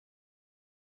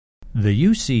The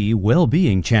UC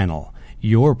Wellbeing Channel,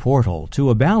 your portal to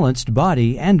a balanced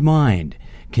body and mind.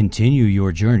 Continue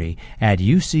your journey at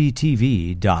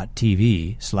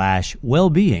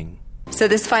uctv.tv/wellbeing. So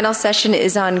this final session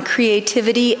is on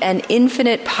creativity and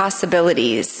infinite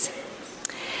possibilities.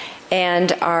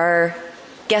 And our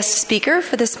guest speaker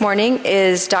for this morning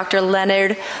is Dr.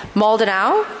 Leonard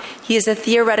Mlodinow. He is a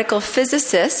theoretical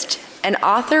physicist and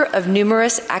author of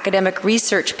numerous academic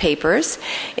research papers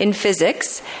in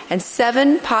physics and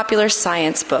 7 popular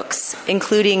science books,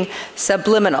 including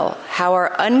Subliminal: How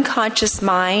Our Unconscious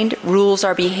Mind Rules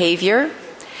Our Behavior,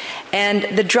 and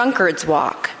The Drunkard's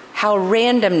Walk: How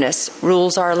Randomness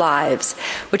Rules Our Lives,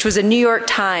 which was a New York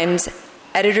Times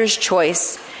Editor's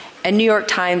Choice and New York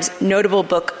Times Notable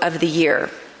Book of the Year.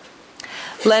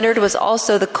 Leonard was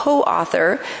also the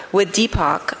co-author with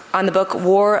Deepak on the book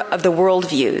War of the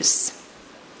Worldviews.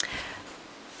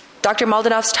 Dr.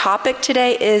 Mlodinow's topic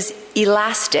today is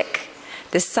Elastic,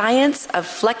 the science of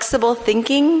flexible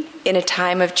thinking in a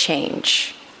time of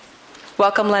change.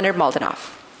 Welcome, Leonard Mlodinow.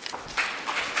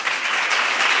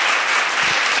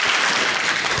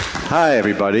 Hi,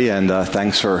 everybody, and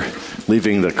thanks for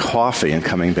leaving the coffee and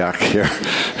coming back here,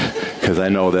 because I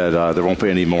know that there won't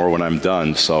be any more when I'm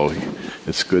done, so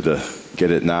it's good to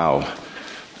get it now.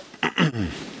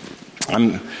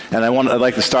 I'd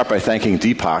like to start by thanking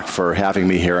Deepak for having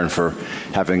me here and for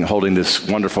holding this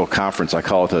wonderful conference. I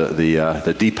call it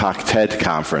the Deepak TED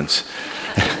Conference,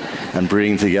 and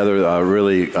bringing together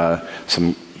really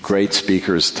some great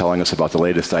speakers telling us about the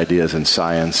latest ideas in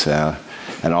science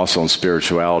and also in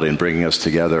spirituality, and bringing us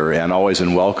together, and always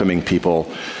in welcoming people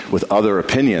with other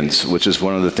opinions, which is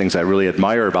one of the things I really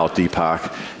admire about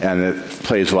Deepak, and it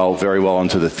plays very well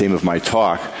into the theme of my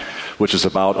talk, which is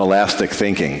about elastic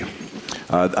thinking.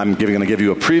 I'm going to give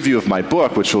you a preview of my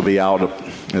book, which will be out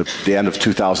at the end of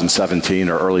 2017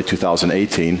 or early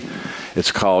 2018.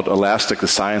 It's called Elastic: The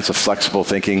Science of Flexible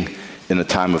Thinking in a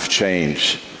Time of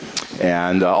Change.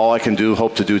 And all I can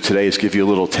hope to do today is give you a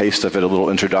little taste of it, a little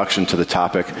introduction to the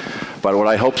topic. But what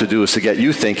I hope to do is to get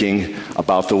you thinking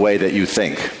about the way that you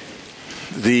think.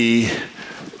 The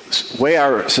way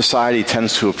our society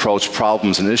tends to approach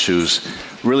problems and issues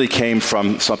really came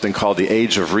from something called the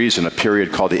Age of Reason, a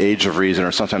period called the Age of Reason,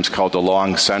 or sometimes called the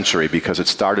Long Century, because it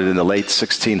started in the late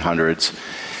 1600s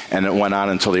and it went on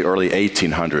until the early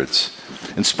 1800s.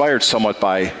 Inspired somewhat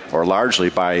by, or largely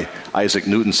by, Isaac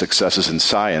Newton's successes in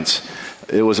science,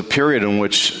 it was a period in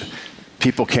which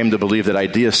people came to believe that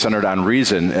ideas centered on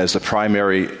reason as the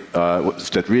primary,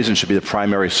 that reason should be the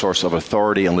primary source of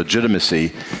authority and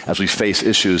legitimacy as we face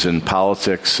issues in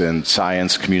politics and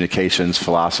science, communications,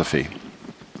 philosophy.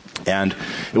 And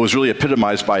it was really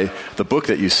epitomized by the book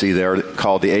that you see there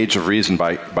called The Age of Reason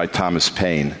by Thomas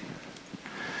Paine.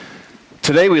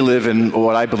 Today we live in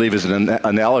what I believe is an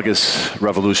analogous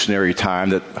revolutionary time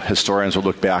that historians will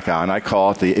look back on. I call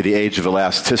it the age of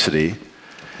elasticity.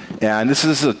 And this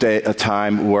is a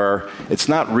time where it's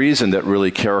not reason that really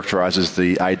characterizes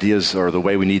the ideas or the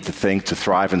way we need to think to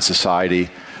thrive in society,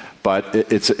 but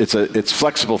it's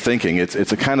flexible thinking.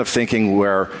 It's a kind of thinking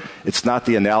where it's not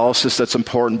the analysis that's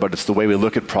important, but it's the way we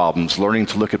look at problems, learning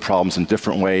to look at problems in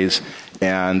different ways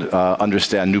and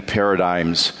understand new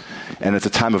paradigms. And it's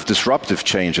a time of disruptive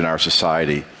change in our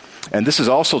society. And this is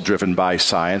also driven by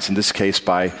science, in this case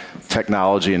by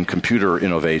technology and computer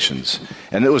innovations.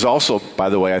 And it was also, by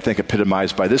the way, I think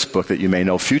epitomized by this book that you may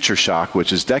know, Future Shock,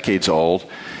 which is decades old.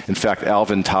 In fact,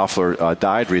 Alvin Toffler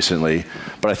died recently,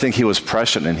 but I think he was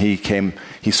prescient, and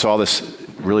he saw this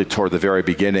really toward the very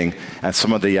beginning, and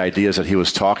some of the ideas that he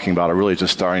was talking about are really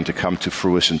just starting to come to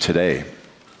fruition today.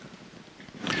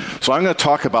 So I'm going to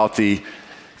talk about the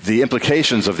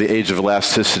implications of the age of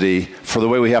elasticity for the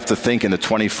way we have to think in the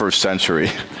 21st century.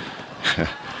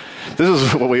 This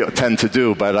is what we tend to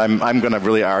do, but I'm going to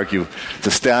really argue to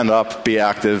stand up, be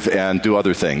active, and do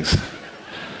other things.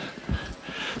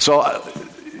 So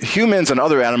humans and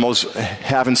other animals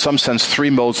have, in some sense, 3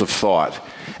 modes of thought.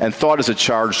 And thought is a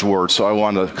charged word, so I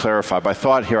want to clarify. By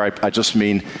thought here, I just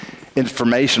mean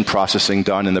information processing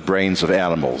done in the brains of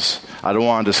animals. I don't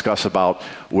want to discuss about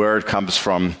where it comes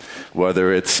from,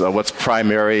 whether it's what's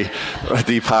primary,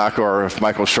 Deepak, or if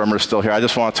Michael Shermer is still here. I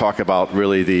just want to talk about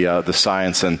really the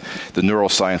science and the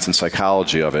neuroscience and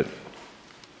psychology of it.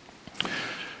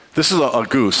 This is a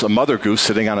goose, a mother goose,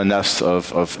 sitting on a nest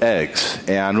of eggs.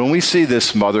 And when we see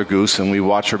this mother goose and we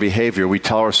watch her behavior, we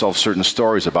tell ourselves certain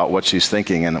stories about what she's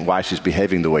thinking and why she's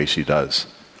behaving the way she does.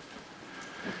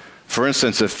 For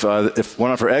instance, if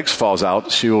one of her eggs falls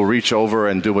out, she will reach over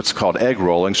and do what's called egg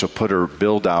rolling. She'll put her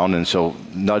bill down and she'll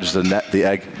nudge the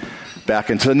egg back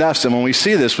into the nest. And when we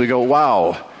see this, we go,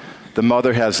 wow, the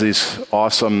mother has these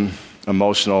awesome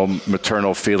emotional,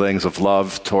 maternal feelings of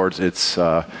love towards its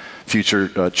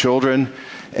future children,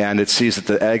 and it sees that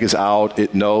the egg is out.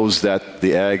 It knows that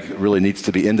the egg really needs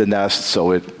to be in the nest,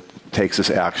 so it takes this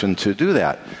action to do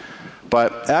that.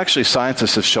 But actually,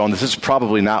 scientists have shown this is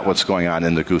probably not what's going on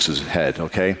in the goose's head,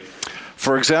 okay?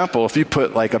 For example, if you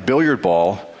put like a billiard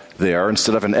ball there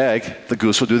instead of an egg, the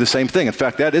goose will do the same thing. In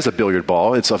fact, that is a billiard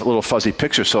ball. It's a little fuzzy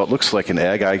picture, so it looks like an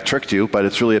egg. I tricked you, but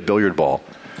it's really a billiard ball.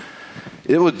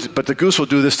 But the goose will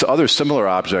do this to other similar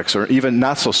objects, or even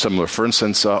not so similar. For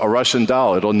instance, a Russian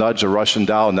doll. It'll nudge a Russian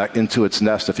doll into its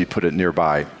nest if you put it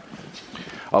nearby.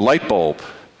 A light bulb,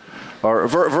 or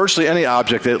virtually any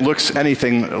object that looks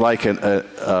anything like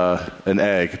an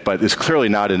egg, but is clearly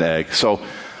not an egg. So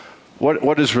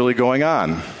what is really going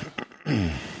on?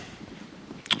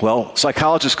 Well,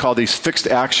 psychologists call these fixed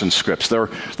action scripts. They're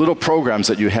little programs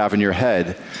that you have in your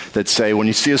head that say when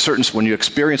you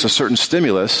experience a certain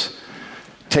stimulus,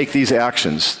 take these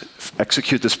actions,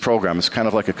 execute this program. It's kind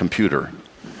of like a computer.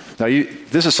 Now,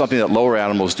 this is something that lower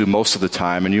animals do most of the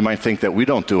time, and you might think that we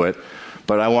don't do it,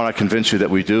 but I want to convince you that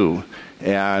we do.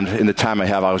 And in the time I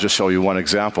have, I'll just show you one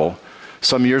example.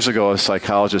 Some years ago, a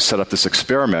psychologist set up this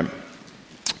experiment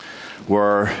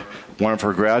where one of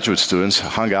her graduate students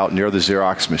hung out near the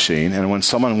Xerox machine, and when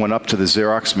someone went up to the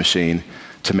Xerox machine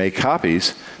to make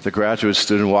copies, the graduate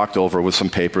student walked over with some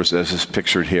papers, as is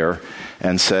pictured here,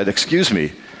 and said, "Excuse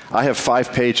me, I have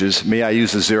 5 pages. May I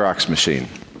use the Xerox machine?"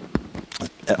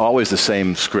 Always the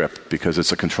same script, because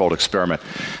it's a controlled experiment.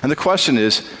 And the question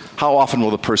is, how often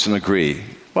will the person agree?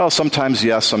 Well, sometimes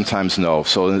yes, sometimes no.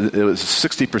 So it was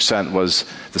 60% was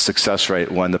the success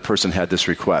rate when the person had this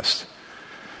request.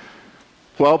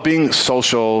 Well, being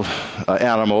social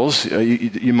animals,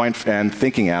 you might, and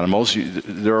thinking animals,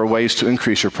 there are ways to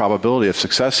increase your probability of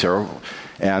success here.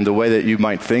 And the way that you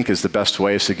might think is the best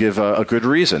way is to give a good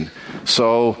reason.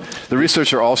 So the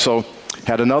researcher also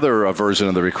had another version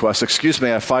of the request. "Excuse me,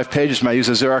 I have 5 pages. May I use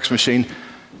a Xerox machine?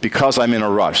 Because I'm in a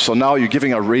rush." So now you're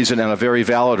giving a reason, and a very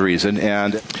valid reason,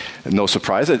 and no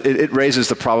surprise, it raises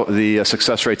the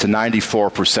success rate to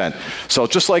 94%. So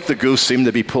just like the goose seemed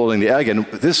to be pulling the egg, and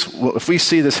if we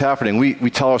see this happening, we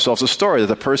tell ourselves a story that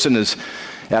the person is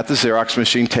at the Xerox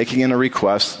machine taking in a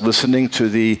request, listening to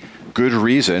the good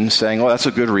reason, saying, "Oh, that's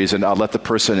a good reason, I'll let the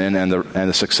person in," and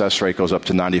the success rate goes up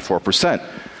to 94%.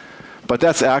 But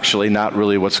that's actually not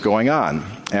really what's going on.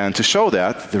 And to show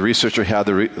that, the researcher had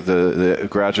the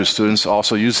graduate students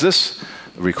also use this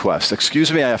request. "Excuse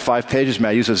me, I have 5 pages. May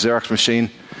I use a Xerox machine?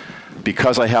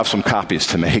 Because I have some copies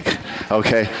to make."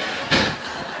 Okay?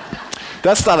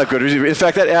 That's not a good reason. In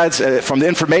fact, that adds, from the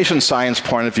information science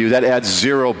point of view, that adds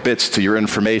 0 bits to your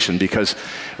information, because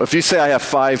if you say, "I have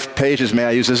 5 pages, may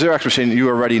I use a Xerox machine?" you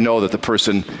already know that the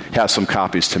person has some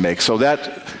copies to make. So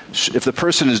that, if the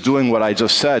person is doing what I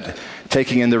just said,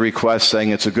 taking in the request, saying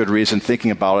it's a good reason,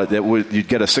 thinking about it, you'd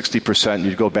get a 60%,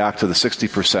 you'd go back to the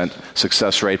 60%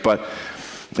 success rate. But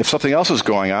if something else is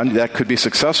going on, that could be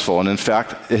successful. And in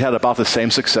fact, it had about the same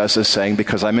success as saying,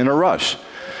 "Because I'm in a rush."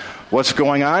 What's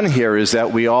going on here is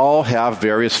that we all have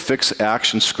various fixed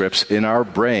action scripts in our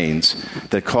brains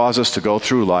that cause us to go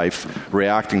through life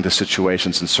reacting to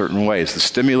situations in certain ways. The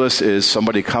stimulus is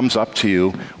somebody comes up to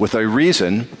you with a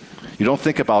reason. You don't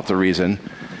think about the reason,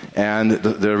 and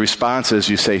the response is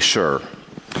you say, "Sure."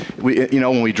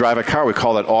 When we drive a car, we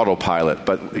call that autopilot,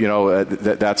 but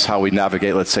that's how we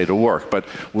navigate, let's say, to work. But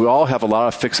we all have a lot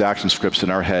of fixed action scripts in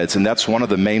our heads, and that's one of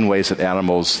the main ways that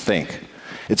animals think.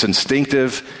 It's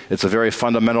instinctive. It's a very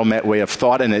fundamental way of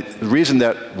thought, and the reason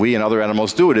that we and other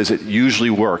animals do it is it usually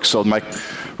works. So my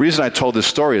reason I told this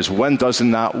story is, when does it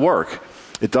not work?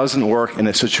 It doesn't work in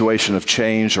a situation of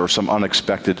change or some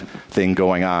unexpected thing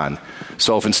going on.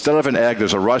 So if instead of an egg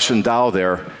there's a Russian doll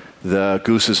there, the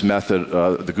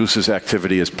goose's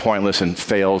activity is pointless and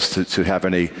fails to have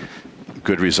any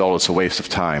good result. It's a waste of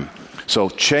time. So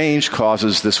change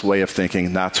causes this way of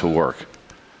thinking not to work.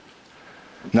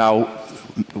 Now,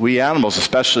 we animals,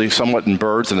 especially somewhat in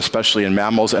birds, and especially in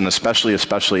mammals, and especially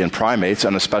in primates,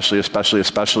 and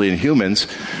especially in humans,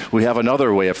 we have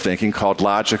another way of thinking called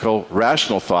logical,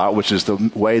 rational thought, which is the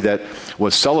way that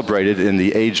was celebrated in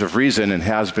the age of reason and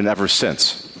has been ever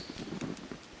since.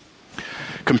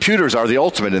 Computers are the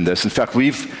ultimate in this. In fact,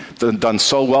 we've done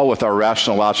so well with our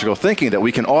rational, logical thinking that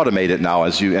we can automate it now,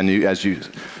 as you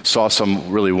saw some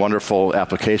really wonderful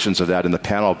applications of that in the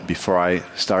panel before I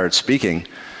started speaking.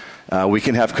 We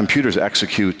can have computers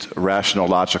execute rational,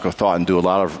 logical thought and do a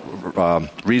lot of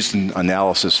reason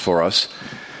analysis for us.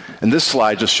 And this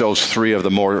slide just shows 3 of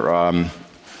the more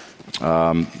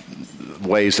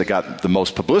ways that got the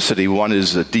most publicity. One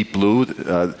is Deep Blue,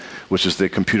 which is the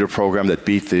computer program that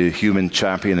beat the human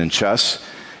champion in chess.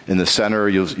 In the center,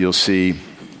 you'll see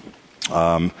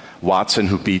Watson,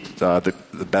 who beat the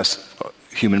best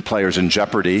human players in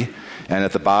Jeopardy. And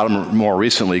at the bottom, more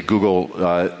recently, Google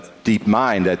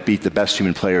DeepMind, that beat the best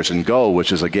human players in Go,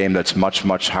 which is a game that's much,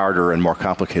 much harder and more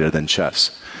complicated than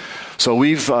chess. So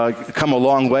we've come a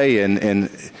long way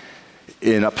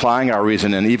in applying our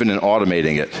reason and even in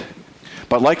automating it.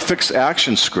 But like fixed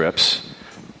action scripts,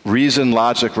 reason,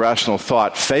 logic, rational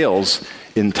thought fails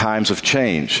in times of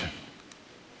change.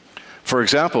 For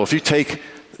example, if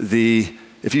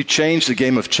you change the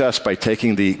game of chess by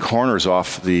taking the corners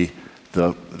off the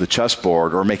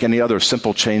chessboard or make any other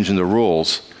simple change in the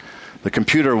rules, the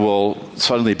computer will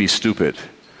suddenly be stupid.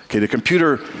 Okay, the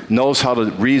computer knows how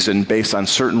to reason based on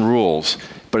certain rules,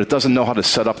 but it doesn't know how to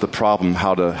set up the problem,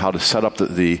 how to set up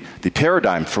the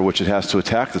paradigm for which it has to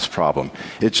attack this problem.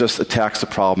 It just attacks the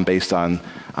problem based on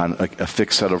a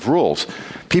fixed set of rules.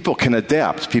 People can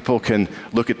adapt. People can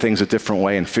look at things a different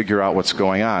way and figure out what's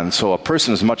going on. So a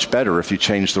person is much better if you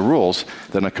change the rules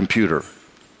than a computer.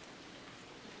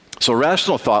 So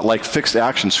rational thought, like fixed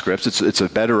action scripts, it's a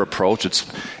better approach. It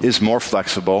is more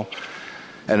flexible.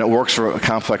 And it works for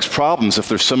complex problems if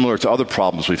they're similar to other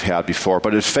problems we've had before,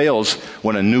 but it fails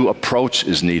when a new approach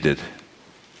is needed.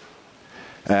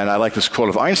 And I like this quote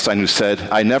of Einstein, who said,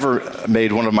 "I never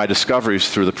made one of my discoveries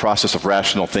through the process of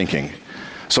rational thinking."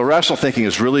 So rational thinking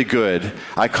is really good.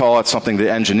 I call it something that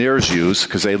engineers use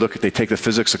because they take the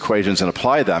physics equations and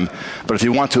apply them. But if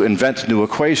you want to invent new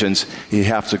equations, you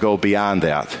have to go beyond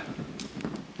that.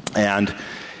 And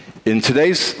in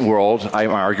today's world,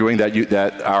 I'm arguing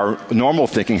that our normal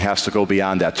thinking has to go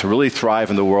beyond that. To really thrive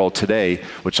in the world today,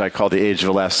 which I call the age of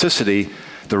elasticity,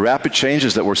 the rapid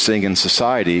changes that we're seeing in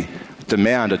society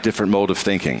demand a different mode of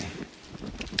thinking.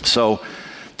 So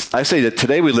I say that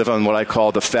today we live on what I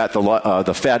call the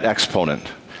fat exponent.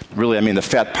 Really, I mean the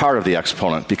fat part of the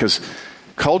exponent, because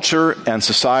culture and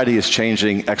society is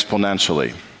changing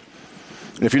exponentially.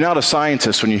 If you're not a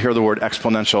scientist, when you hear the word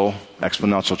exponential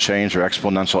change or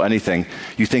exponential anything,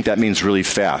 you think that means really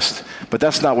fast. But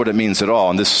that's not what it means at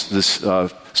all. And this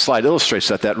slide illustrates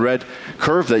that red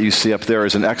curve that you see up there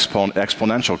is an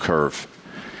exponential curve.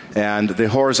 And the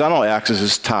horizontal axis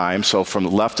is time. So from the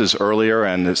left is earlier,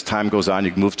 and as time goes on,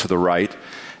 you move to the right.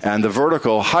 And the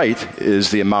vertical height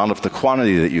is the amount of the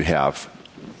quantity that you have,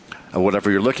 whatever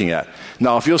you're looking at.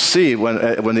 Now, if you'll see, when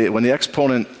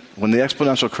the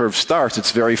exponential curve starts,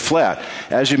 it's very flat.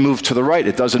 As you move to the right,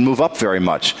 it doesn't move up very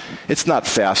much. It's not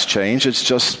fast change. It's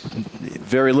just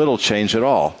very little change at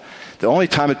all. The only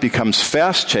time it becomes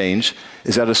fast change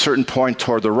is at a certain point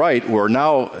toward the right, where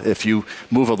now, if you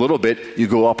move a little bit, you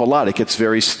go up a lot. It gets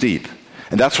very steep.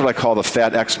 And that's what I call the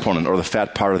fat exponent, or the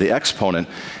fat part of the exponent.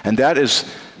 And that is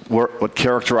what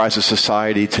characterizes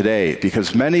society today,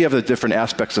 because many of the different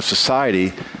aspects of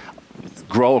society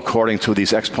grow according to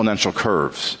these exponential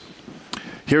curves.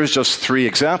 Here's just 3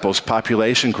 examples.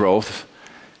 Population growth.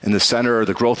 In the center,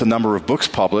 the growth in number of books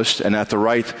published, and at the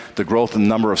right, the growth in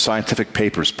number of scientific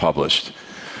papers published.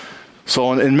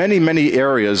 So in many, many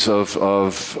areas of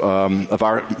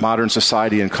our modern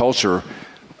society and culture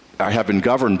have been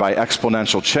governed by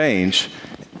exponential change,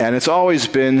 and it's always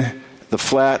been the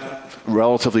flat,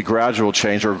 relatively gradual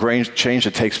change, or change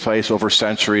that takes place over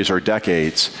centuries or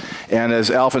decades. And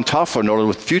as Alvin Toffler noted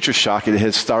with future shock, it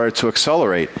has started to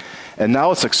accelerate. And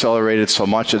now it's accelerated so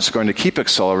much it's going to keep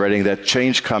accelerating, that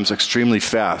change comes extremely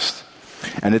fast.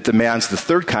 And it demands the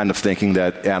third kind of thinking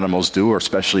that animals do, or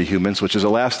especially humans, which is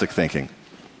elastic thinking.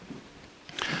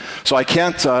 So I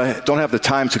don't have the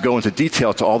time to go into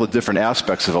detail to all the different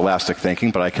aspects of elastic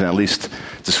thinking, but I can at least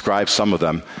describe some of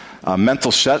them.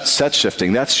 Mental set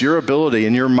shifting, that's your ability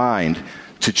in your mind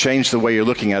to change the way you're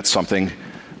looking at something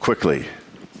quickly.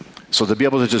 So to be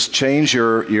able to just change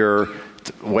your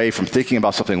way from thinking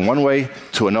about something one way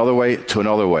to another way to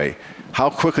another way. How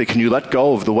quickly can you let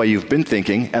go of the way you've been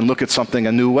thinking and look at something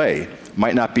a new way?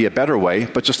 Might not be a better way,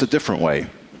 but just a different way.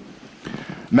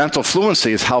 Mental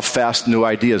fluency is how fast new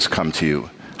ideas come to you.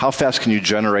 How fast can you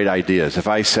generate ideas? If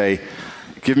I say,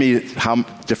 give me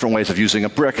different ways of using a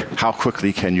brick, how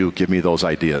quickly can you give me those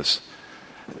ideas?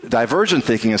 Divergent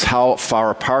thinking is how far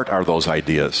apart are those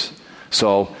ideas.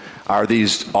 So are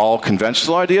these all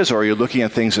conventional ideas, or are you looking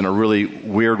at things in a really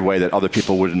weird way that other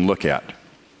people wouldn't look at?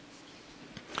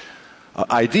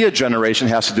 Idea generation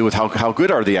has to do with how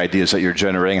good are the ideas that you're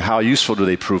generating, how useful do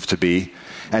they prove to be.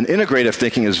 And integrative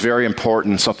thinking is very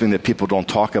important, something that people don't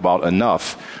talk about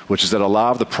enough, which is that a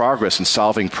lot of the progress in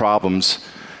solving problems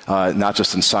not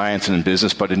just in science and in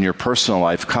business, but in your personal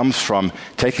life, comes from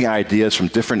taking ideas from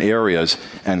different areas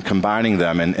and combining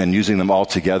them and using them all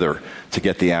together to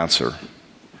get the answer.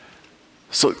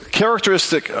 So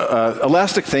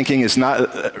elastic thinking is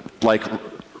not like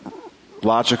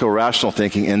logical, rational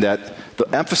thinking in that the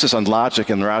emphasis on logic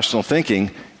and rational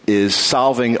thinking is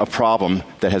solving a problem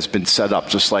that has been set up,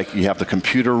 just like you have the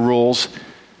computer rules.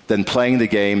 Then playing the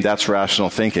game, that's rational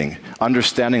thinking.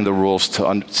 Understanding the rules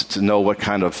to know what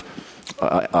kind of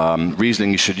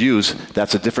reasoning you should use,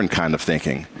 that's a different kind of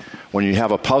thinking. When you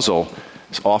have a puzzle,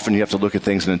 often you have to look at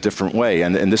things in a different way.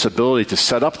 And this ability to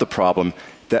set up the problem,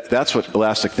 that's what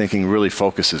elastic thinking really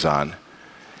focuses on.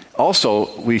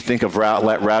 Also, we think of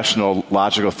rational,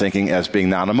 logical thinking as being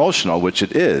non-emotional, which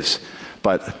it is.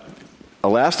 But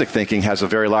elastic thinking has a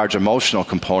very large emotional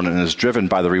component and is driven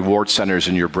by the reward centers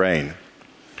in your brain.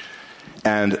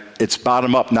 And it's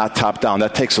bottom up, not top down.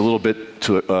 That takes a little bit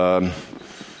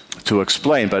to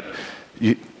explain, but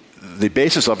the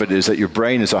basis of it is that your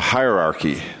brain is a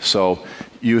hierarchy. So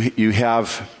you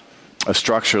have a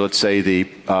structure, let's say the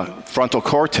frontal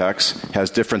cortex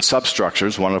has different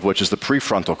substructures, one of which is the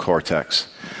prefrontal cortex.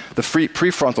 The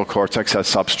prefrontal cortex has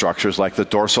substructures like the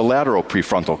dorsolateral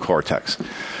prefrontal cortex.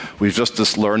 We've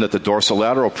just learned that the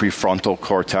dorsolateral prefrontal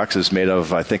cortex is made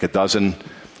of, I think, a dozen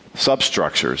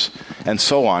substructures, and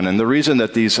so on. And the reason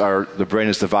that the brain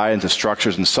is divided into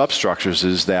structures and substructures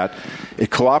is that it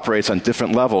cooperates on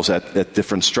different levels at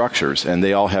different structures, and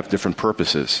they all have different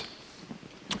purposes.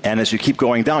 And as you keep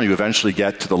going down, you eventually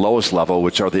get to the lowest level,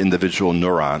 which are the individual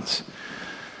neurons.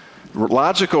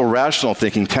 Logical, rational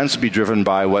thinking tends to be driven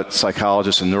by what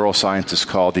psychologists and neuroscientists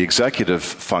call the executive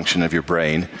function of your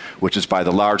brain, which is by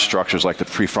the large structures like the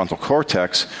prefrontal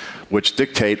cortex, which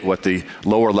dictate what the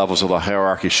lower levels of the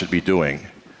hierarchy should be doing.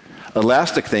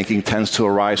 Elastic thinking tends to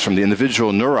arise from the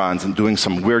individual neurons and doing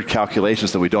some weird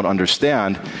calculations that we don't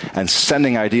understand and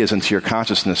sending ideas into your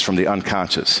consciousness from the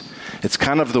unconscious. It's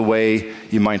kind of the way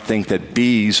you might think that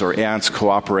bees or ants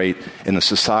cooperate in a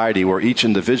society where each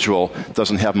individual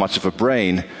doesn't have much of a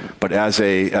brain, but as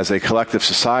a collective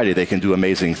society, they can do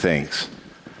amazing things.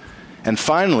 And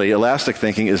finally, elastic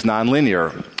thinking is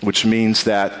nonlinear, which means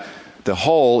that the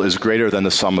whole is greater than the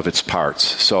sum of its parts.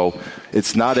 So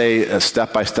it's not a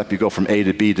step-by-step, you go from A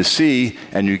to B to C,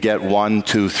 and you get 1,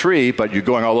 2, 3, but you're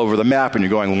going all over the map, and you're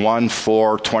going 1,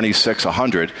 4, 26,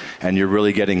 100, and you're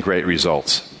really getting great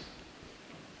results.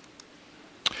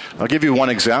 I'll give you one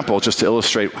example just to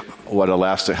illustrate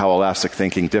how elastic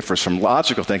thinking differs from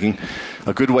logical thinking.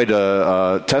 A good way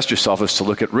to test yourself is to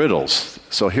look at riddles.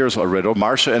 So here's a riddle.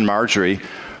 Marcia and Marjorie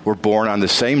were born on the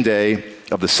same day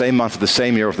of the same month of the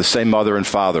same year of the same mother and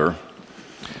father,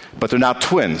 but they're not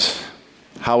twins.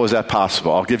 How is that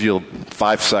possible? I'll give you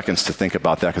 5 seconds to think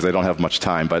about that because I don't have much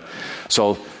time. But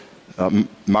so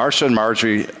Marcia and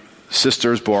Marjorie,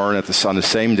 sisters born on the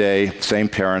same day, same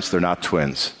parents, they're not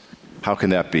twins. How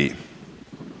can that be?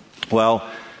 Well,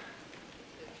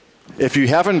 if you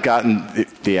haven't gotten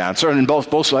the answer, and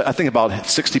both I think about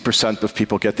 60% of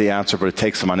people get the answer, but it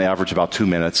takes them on average about 2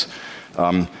 minutes.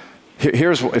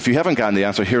 If you haven't gotten the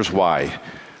answer, here's why.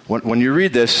 When you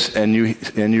read this and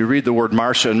you read the word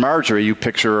Marcia and Marjorie, you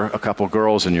picture a couple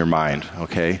girls in your mind,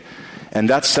 okay? And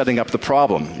that's setting up the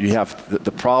problem. You have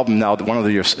the problem now. One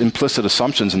of your implicit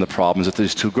assumptions in the problem is that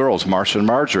there's two girls, Marcia and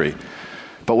Marjorie.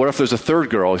 But what if there's a third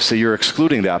girl? So you're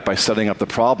excluding that by setting up the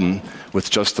problem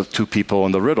with just the two people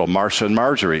in the riddle, Marcia and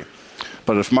Marjorie.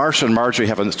 But if Marcia and Marjorie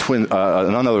have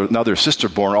another sister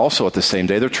born also at the same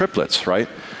day, they're triplets, right?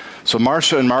 So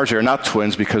Marcia and Marjorie are not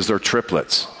twins because they're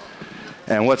triplets.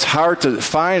 And what's hard to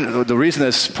find, the reason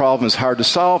this problem is hard to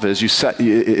solve is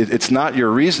it's not your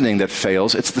reasoning that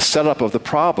fails, it's the setup of the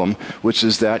problem, which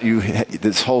is that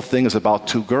this whole thing is about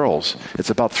two girls. It's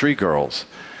about three girls.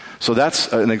 So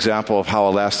that's an example of how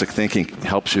elastic thinking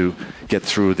helps you get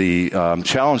through the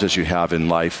challenges you have in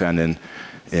life and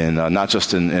in not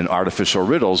just in artificial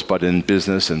riddles, but in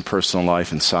business and personal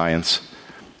life and science.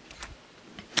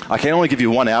 I can only give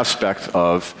you one aspect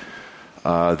of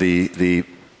the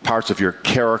parts of your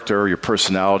character, your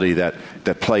personality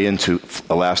that play into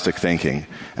elastic thinking.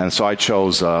 And so I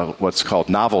chose what's called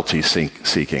novelty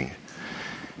seeking.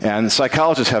 And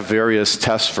psychologists have various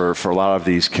tests for a lot of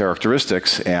these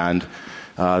characteristics, and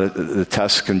the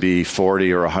tests can be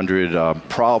 40 or 100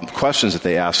 questions that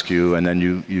they ask you, and then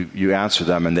you answer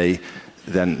them, and they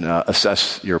then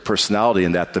assess your personality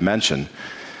in that dimension.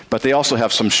 But they also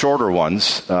have some shorter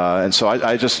ones, and so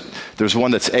there's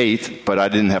one that's 8, but I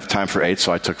didn't have time for 8,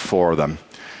 so I took 4 of them.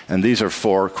 And these are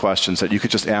 4 questions that you could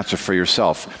just answer for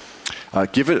yourself.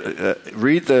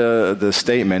 Read the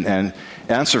statement and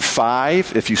answer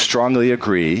 5 if you strongly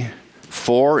agree,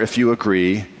 4 if you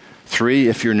agree, 3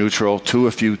 if you're neutral, 2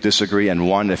 if you disagree, and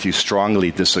 1 if you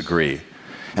strongly disagree.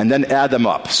 And then add them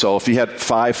up. So if you had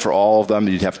 5 for all of them,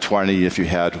 you'd have 20. If you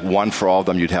had 1 for all of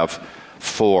them, you'd have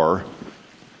 4.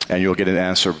 And you'll get an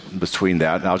answer between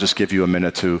that. And I'll just give you a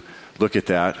minute to look at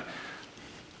that.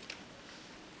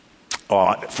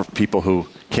 For people who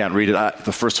can't read it,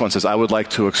 the first one says, I would like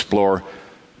to explore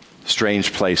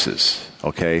strange places.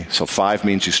 Okay, so 5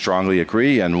 means you strongly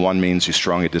agree, and 1 means you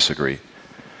strongly disagree.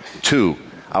 2,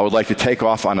 I would like to take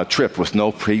off on a trip with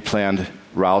no pre-planned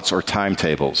routes or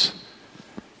timetables.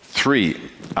 3,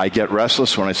 I get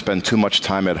restless when I spend too much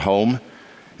time at home.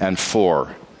 And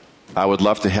 4, I would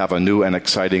love to have a new and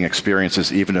exciting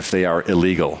experiences, even if they are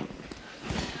illegal.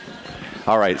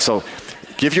 All right, so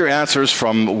give your answers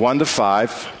from 1 to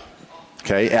 5.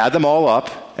 Okay, add them all up,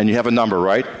 and you have a number,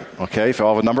 right? Okay, if you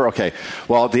all have a number, okay.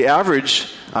 Well, the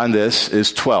average on this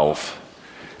is 12.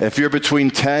 If you're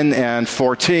between 10 and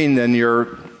 14, then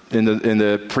you're in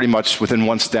the pretty much within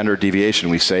one standard deviation,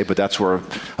 we say, but that's where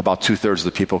about 2/3 of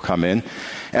the people come in.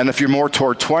 And if you're more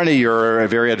toward 20, you're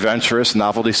very adventurous,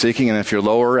 novelty-seeking, and if you're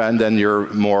lower end, then you're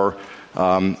more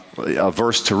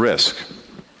averse to risk.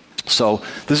 So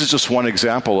this is just one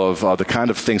example of the kind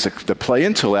of things that play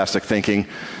into elastic thinking.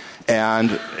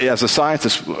 And as a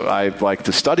scientist, I like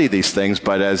to study these things,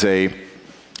 but as a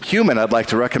human, I'd like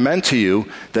to recommend to you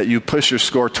that you push your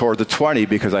score toward the 20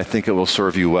 because I think it will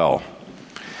serve you well.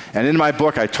 And in my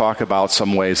book, I talk about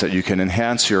some ways that you can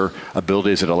enhance your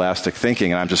abilities at elastic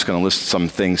thinking, and I'm just going to list some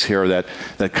things here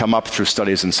that come up through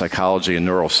studies in psychology and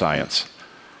neuroscience.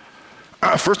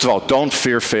 First of all, don't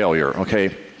fear failure,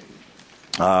 okay?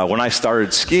 When I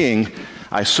started skiing,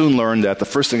 I soon learned that the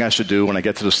first thing I should do when I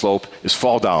get to the slope is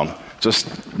fall down.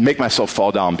 Just make myself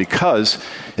fall down, because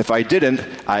if I didn't,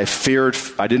 I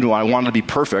wanted to be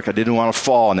perfect. I didn't want to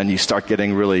fall, and then you start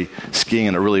getting really skiing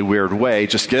in a really weird way.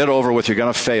 Just get it over with. You're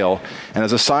going to fail. And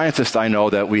as a scientist, I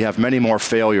know that we have many more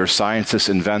failures. Scientists,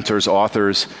 inventors,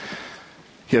 authors.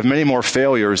 You have many more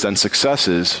failures than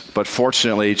successes, but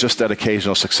fortunately, just that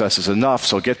occasional success is enough.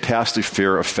 So get past the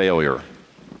fear of failure.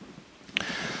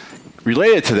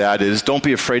 Related to that is, don't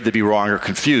be afraid to be wrong or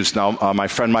confused. Now, my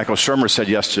friend Michael Shermer said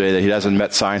yesterday that he hasn't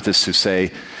met scientists who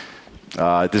say,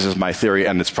 this is my theory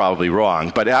and it's probably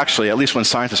wrong. But actually, at least when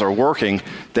scientists are working,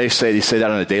 they say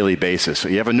that on a daily basis. So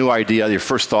you have a new idea, your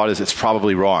first thought is it's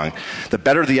probably wrong. The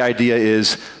better the idea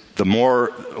is, the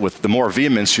more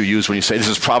vehemence you use when you say this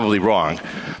is probably wrong,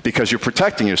 because you're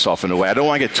protecting yourself in a way. I don't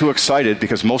want to get too excited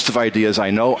because most of ideas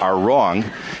I know are wrong.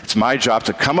 It's my job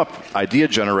to come up idea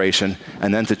generation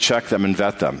and then to check them and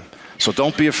vet them. So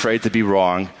don't be afraid to be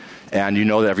wrong, and you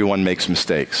know that everyone makes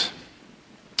mistakes.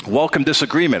 Welcome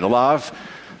disagreement. A lot of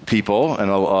people,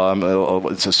 and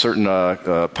it's a certain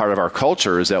part of our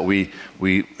culture, is that we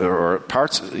or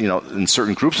parts, in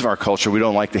certain groups of our culture, we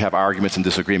don't like to have arguments and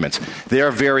disagreements. They are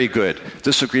very good.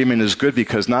 Disagreement is good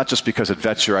because not just because it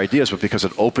vets your ideas, but because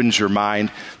it opens your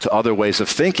mind to other ways of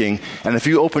thinking. And if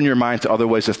you open your mind to other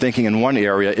ways of thinking in one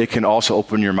area, it can also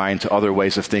open your mind to other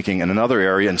ways of thinking in another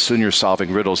area, and soon you're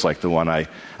solving riddles like the one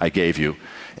I gave you.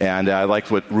 And I like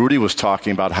what Rudy was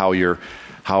talking about, how your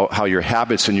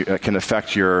habits can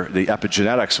affect the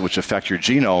epigenetics, which affect your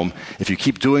genome. If you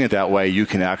keep doing it that way, you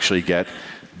can actually get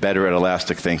better at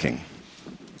elastic thinking.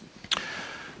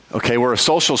 Okay, we're a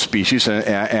social species,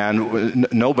 and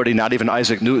nobody, not even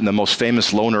Isaac Newton, the most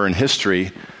famous loner in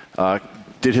history,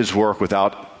 did his work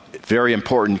without very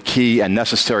important key and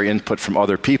necessary input from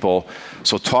other people.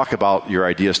 So talk about your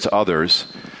ideas to others.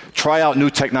 Try out new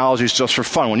technologies just for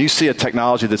fun. When you see a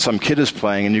technology that some kid is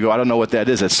playing and you go, I don't know what that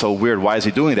is, that's so weird, why is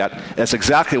he doing that? That's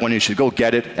exactly when you should go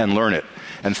get it and learn it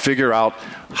and figure out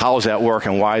how does that work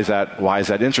and why is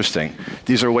that interesting.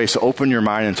 These are ways to open your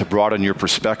mind and to broaden your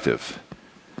perspective.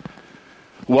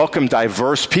 Welcome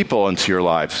diverse people into your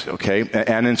lives, okay,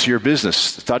 and into your business.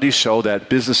 Studies show that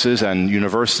businesses and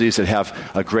universities that have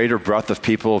a greater breadth of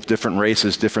people of different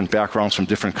races, different backgrounds from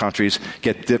different countries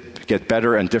get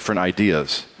better and different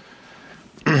ideas.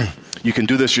 You can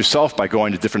do this yourself by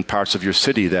going to different parts of your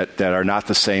city that are not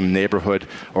the same neighborhood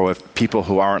or with people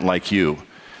who aren't like you.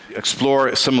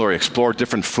 Explore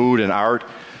different food and art.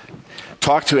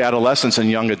 Talk to adolescents and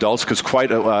young adults, because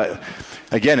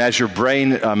again, as your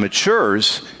brain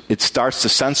matures, it starts to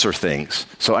censor things.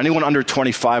 So anyone under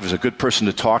 25 is a good person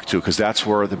to talk to, because that's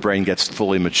where the brain gets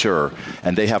fully mature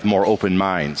and they have more open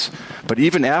minds. But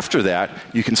even after that,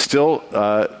 you can still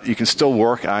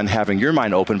work on having your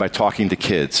mind open by talking to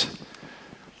kids.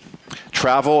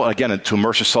 Travel, again, to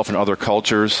immerse yourself in other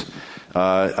cultures.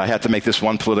 I had to make this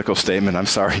one political statement, I'm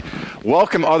sorry.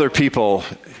 Welcome other people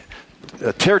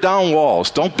tear down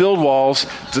walls. Don't build walls.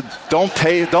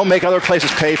 Don't make other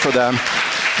places pay for them.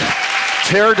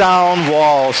 Tear down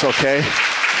walls, okay?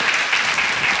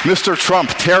 Mr. Trump,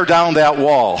 tear down that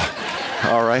wall.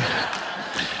 All right?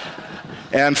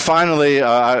 And finally,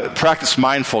 practice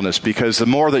mindfulness, because the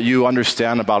more that you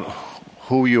understand about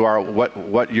who you are,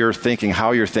 what you're thinking,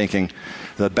 how you're thinking,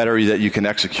 the better that you can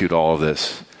execute all of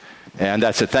this. And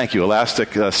that's it. Thank you.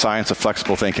 Elastic Science of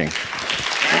Flexible Thinking.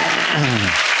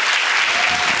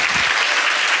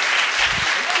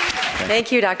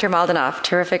 Thank you, Dr. Maldenoff.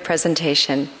 Terrific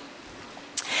presentation.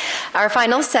 Our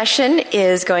final session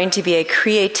is going to be a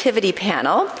creativity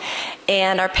panel,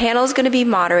 and our panel is going to be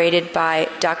moderated by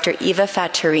Dr. Eva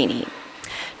Fattorini.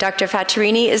 Dr.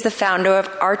 Fattorini is the founder of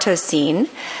Artoscene,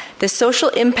 the social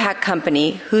impact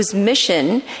company whose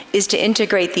mission is to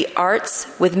integrate the arts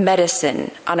with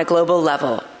medicine on a global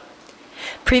level.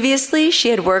 Previously, she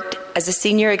had worked as a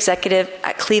senior executive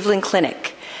at Cleveland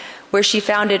Clinic, where she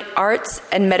founded Arts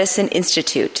and Medicine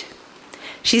Institute.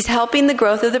 She's helping the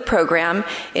growth of the program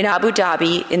in Abu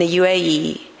Dhabi in the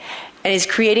UAE and is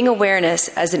creating awareness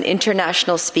as an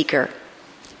international speaker.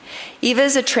 Eva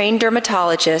is a trained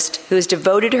dermatologist who has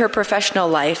devoted her professional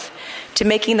life to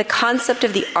making the concept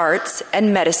of the arts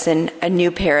and medicine a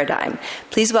new paradigm.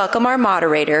 Please welcome our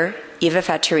moderator, Eva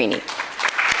Fattorini.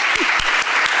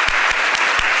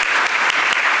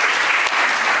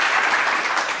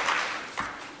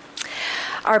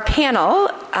 Our panel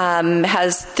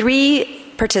has 3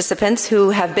 participants who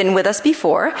have been with us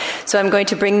before, so I'm going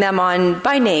to bring them on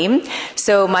by name.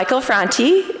 So Michael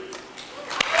Franti,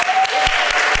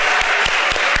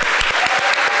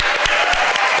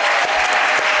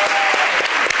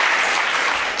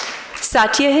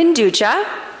 Satya Hinduja,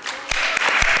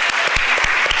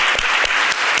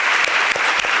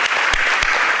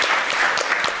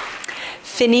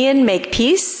 Finian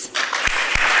Makepeace,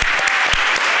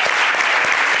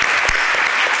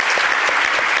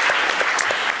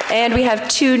 and we have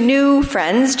 2 new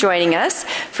friends joining us.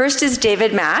 First is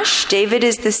David Mash. David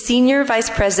is the Senior Vice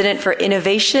President for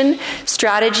Innovation,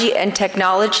 Strategy, and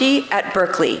Technology at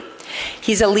Berkeley.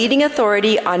 He's a leading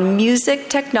authority on music,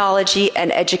 technology,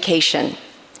 and education.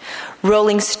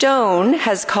 Rolling Stone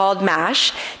has called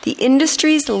Mash the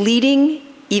industry's leading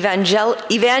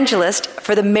evangelist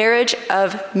for the marriage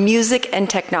of music and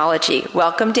technology.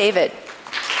 Welcome, David.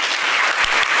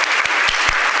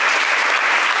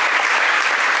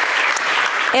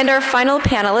 And our final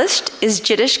panelist is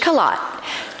Jiddish Kalat.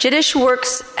 Jiddish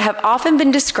works have often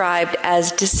been described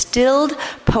as distilled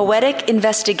poetic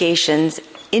investigations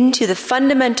into the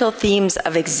fundamental themes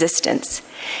of existence,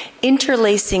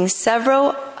 interlacing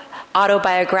several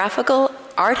autobiographical,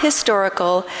 art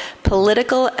historical,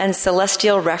 political, and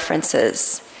celestial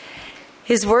references.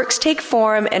 His works take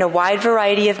form in a wide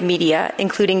variety of media,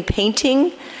 including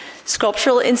painting,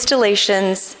 sculptural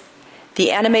installations,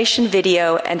 the animation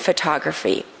video, and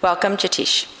photography. Welcome,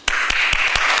 Jatish.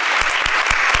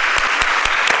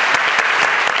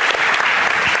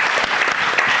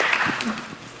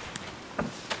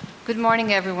 Good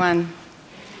morning, everyone.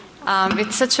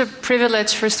 It's such a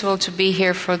privilege, first of all, to be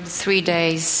here for the 3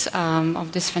 days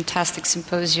of this fantastic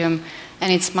symposium,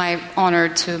 and it's my honor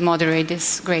to moderate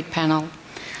this great panel.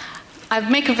 I'll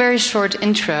make a very short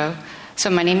intro. So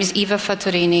my name is Eva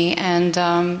Fattorini, and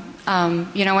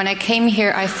when I came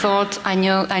here, I thought I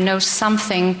know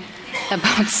something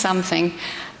about something,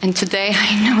 and today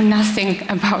I know nothing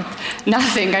about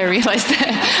nothing. I realized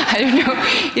that. I don't know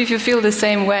if you feel the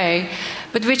same way,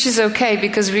 but which is okay,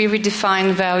 because we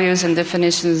redefine values and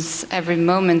definitions every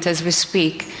moment as we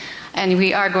speak. And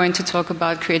we are going to talk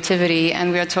about creativity,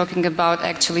 and we are talking about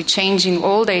actually changing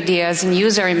old ideas and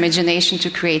use our imagination to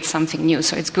create something new.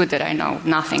 So it's good that I know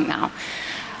nothing now.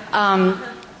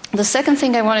 The second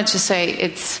thing I wanted to say,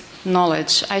 it's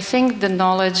knowledge. I think the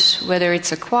knowledge, whether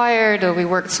it's acquired or we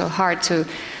worked so hard to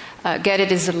get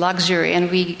it, is a luxury, and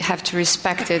we have to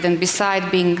respect it. And besides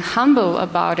being humble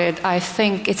about it, I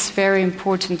think it's very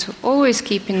important to always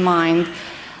keep in mind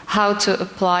how to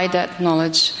apply that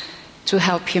knowledge to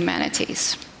help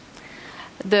humanities.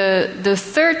 The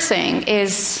third thing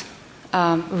is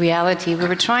reality. We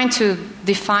were trying to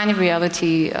define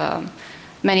reality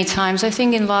many times, I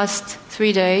think, in the last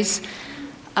 3 days.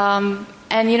 And,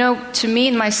 to me,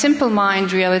 in my simple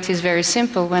mind, reality is very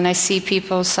simple. When I see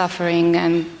people suffering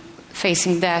and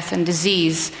facing death and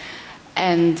disease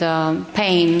and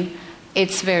pain,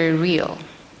 it's very real.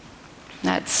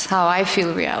 That's how I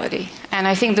feel reality. And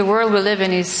I think the world we live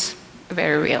in is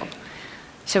very real.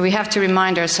 So we have to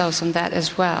remind ourselves on that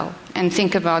as well, and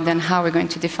think about then how we're going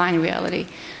to define reality.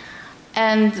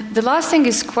 And the last thing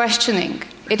is questioning.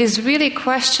 It is really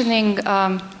questioning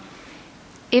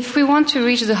if we want to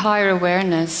reach the higher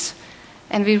awareness,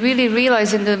 and we really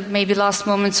realize in the maybe last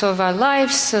moments of our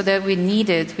lives so that we need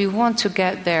it, we want to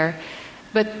get there,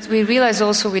 but we realize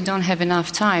also we don't have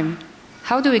enough time,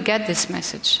 how do we get this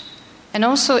message? And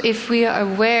also, if we are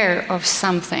aware of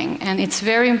something, and it's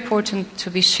very important to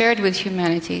be shared with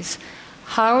humanities,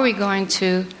 how are we going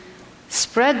to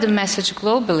spread the message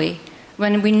globally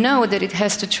when we know that it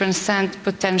has to transcend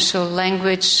potential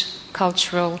language,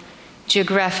 cultural,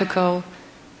 geographical,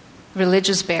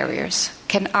 religious barriers?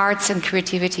 Can arts and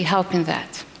creativity help in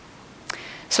that?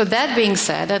 So that being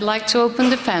said, I'd like to open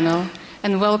the panel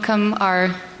and welcome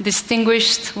our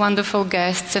distinguished, wonderful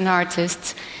guests and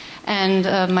artists. And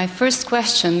my first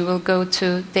question will go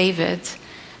to David.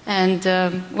 And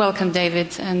welcome,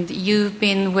 David. And you've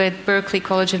been with Berklee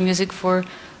College of Music for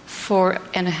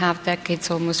 4.5 decades,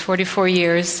 almost 44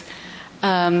 years.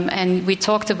 And we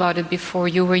talked about it before.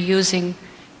 You were using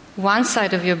one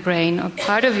side of your brain, or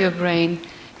part of your brain,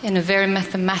 in a very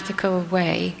mathematical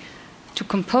way to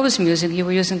compose music. You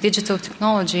were using digital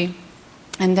technology,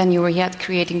 and then you were yet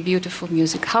creating beautiful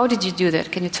music. How did you do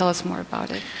that? Can you tell us more about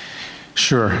it?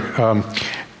 Sure.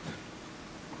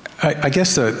 I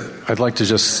guess that I'd like to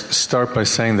just start by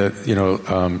saying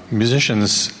that,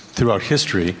 musicians throughout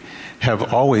history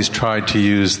have always tried to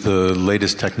use the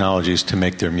latest technologies to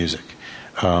make their music.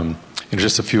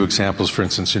 Just a few examples, for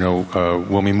instance,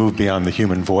 when we move beyond the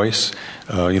human voice,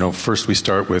 first we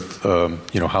start with,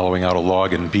 hollowing out a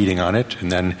log and beating on it, and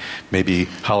then maybe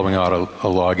hollowing out a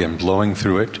log and blowing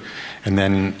through it. And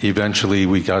then eventually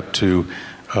we got to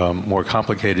more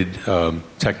complicated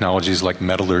technologies like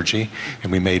metallurgy,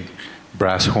 and we made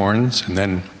brass horns, and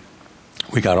then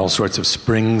we got all sorts of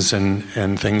springs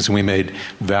and things, and we made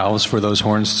valves for those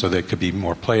horns so they could be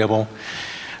more playable.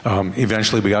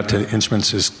 Eventually we got to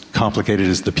instruments as complicated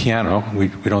as the piano. We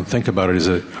don't think about it as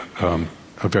a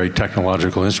very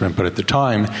technological instrument, but at the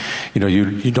time,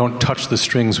 you don't touch the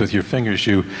strings with your fingers.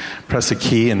 You press a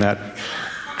key, and that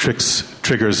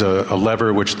triggers a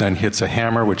lever, which then hits a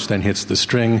hammer, which then hits the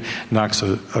string, knocks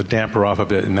a damper off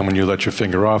of it, and then when you let your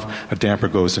finger off, a damper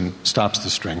goes and stops the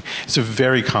string. It's a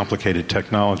very complicated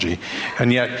technology,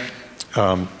 and yet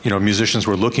musicians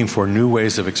were looking for new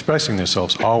ways of expressing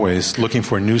themselves, always looking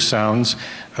for new sounds.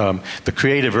 The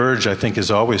creative urge, I think, is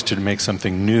always to make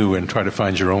something new and try to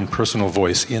find your own personal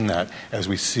voice in that as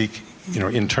we seek,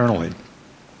 internally.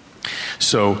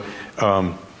 So,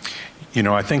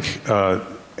 I think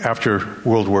after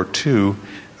World War II,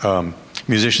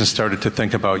 musicians started to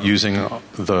think about using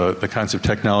the kinds of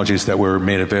technologies that were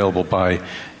made available by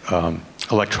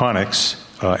electronics,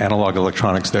 analog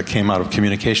electronics that came out of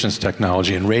communications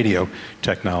technology and radio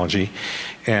technology.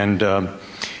 And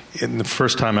in the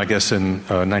first time, I guess, in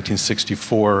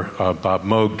 1964, Bob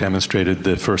Moog demonstrated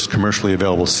the first commercially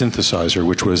available synthesizer,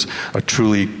 which was a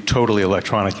totally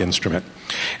electronic instrument.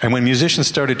 And when musicians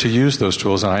started to use those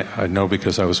tools, and I know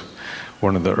because I was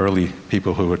one of the early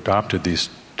people who adopted these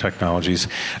technologies,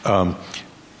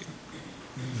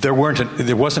 there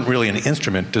wasn't really an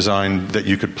instrument designed that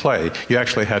you could play. You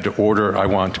actually had to order, I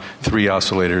want 3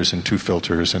 oscillators and 2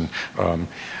 filters and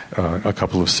a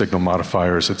couple of signal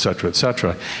modifiers, et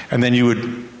cetera, and then you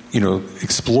would,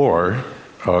 explore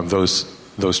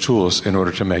those tools in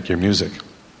order to make your music.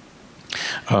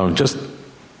 Just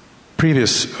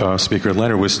previous speaker,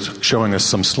 Leonard, was showing us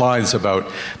some slides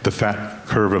about the fat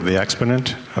curve of the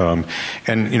exponent,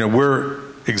 and we're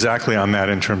exactly on that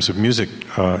in terms of music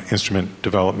instrument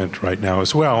development right now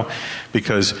as well,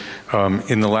 because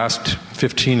in the last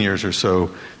 15 years or so,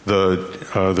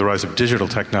 the rise of digital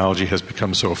technology has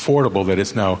become so affordable that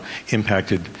it's now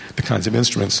impacted the kinds of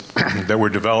instruments that we're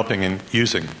developing and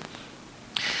using.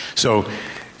 So,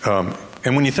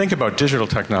 and when you think about digital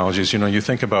technologies, you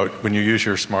think about when you use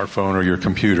your smartphone or your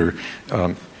computer,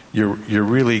 you're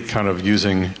really kind of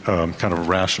using kind of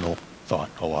rational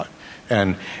thought a lot.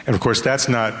 And of course, that's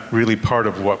not really part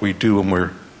of what we do when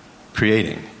we're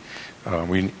creating.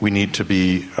 We need to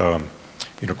be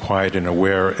quiet and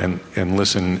aware and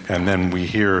listen, and then we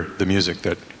hear the music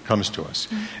that comes to us.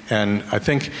 Mm-hmm. And I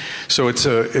think so. It's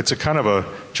a kind of a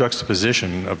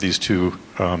juxtaposition of these two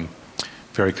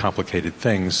very complicated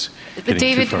things. But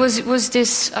David, was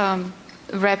this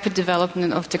rapid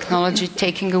development of technology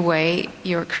taking away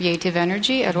your creative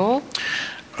energy at all?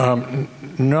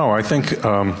 No, I think,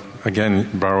 again,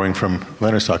 borrowing from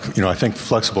Leonard's talk, I think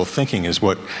flexible thinking is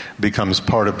what becomes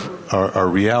part of our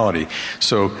reality.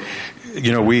 So,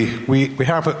 we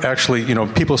have actually,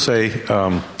 people say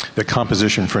that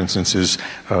composition, for instance, is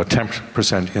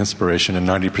 10% inspiration and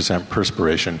 90%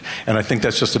 perspiration. And I think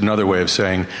that's just another way of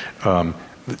saying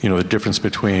the difference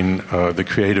between the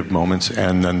creative moments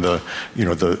and then the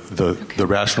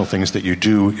rational things that you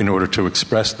do in order to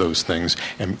express those things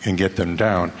and get them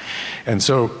down. And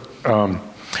so,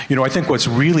 I think what's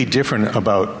really different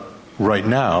about right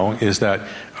now is that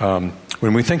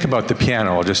when we think about the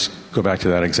piano, I'll just go back to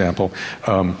that example.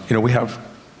 We have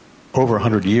over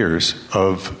 100 years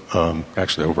of,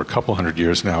 actually over a couple hundred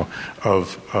years now,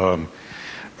 of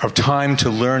time to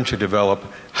learn to develop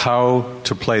how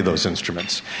to play those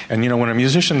instruments. And when a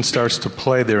musician starts to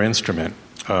play their instrument,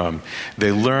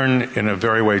 they learn in a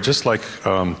very way, just like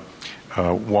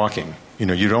walking.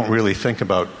 You don't really think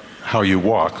about how you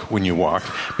walk when you walk,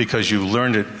 because you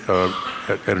learned it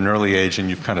at an early age and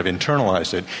you've kind of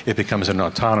internalized it. It becomes an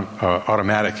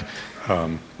automatic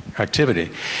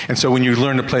activity. And so when you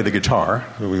learn to play the guitar,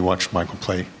 we watched Michael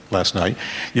play last night,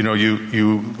 you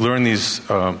learn these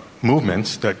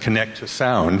movements that connect to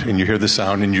sound, and you hear the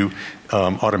sound and you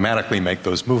automatically make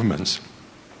those movements.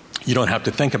 You don't have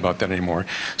to think about that anymore,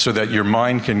 so that your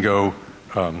mind can go,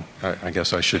 I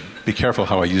guess I should be careful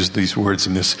how I use these words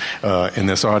in this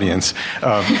audience,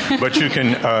 but you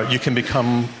can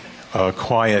become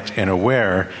quiet and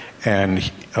aware,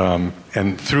 and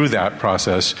through that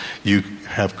process you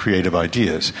have creative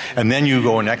ideas, and then you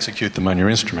go and execute them on your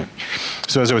instrument.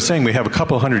 So as I was saying, we have a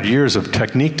couple hundred years of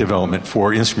technique development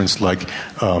for instruments like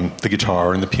the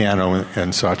guitar and the piano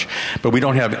and such, but we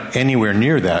don't have anywhere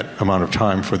near that amount of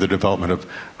time for the development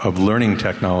of learning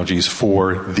technologies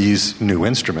for these new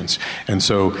instruments. And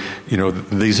so,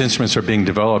 these instruments are being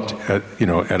developed at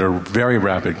a very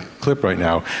rapid clip right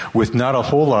now, with not a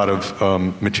whole lot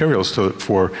of materials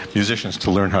for musicians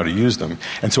to learn how to use them.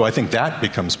 And so I think that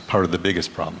becomes part of the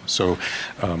biggest problem. So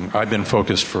I've been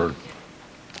focused for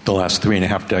the last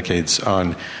 3.5 decades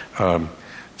on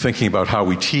thinking about how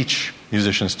we teach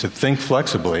musicians to think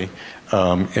flexibly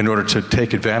in order to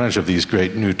take advantage of these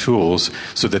great new tools,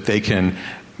 so that they can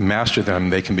master them,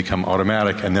 they can become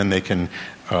automatic, and then they can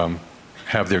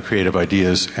have their creative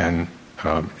ideas and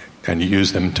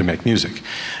use them to make music.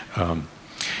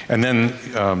 And then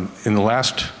in the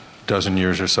last dozen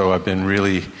years or so, I've been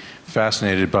really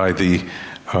fascinated by the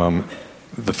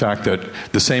fact that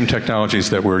the same technologies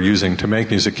that we're using to make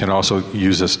music can also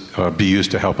be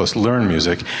used to help us learn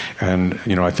music. And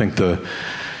I think the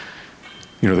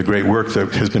great work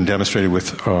that has been demonstrated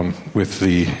with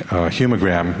the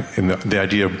Humogram, and the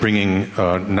idea of bringing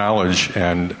knowledge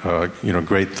and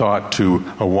great thought to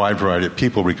a wide variety of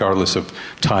people, regardless of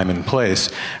time and place,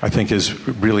 I think is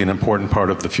really an important part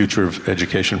of the future of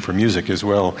education for music as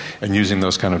well. And using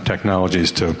those kind of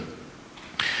technologies to,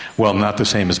 well, not the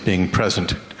same as being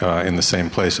present in the same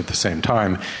place at the same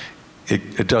time,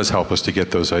 it does help us to get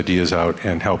those ideas out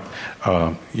and help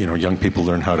young people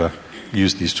learn how to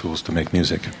use these tools to make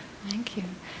music. Thank you.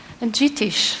 And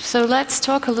Jitish, so let's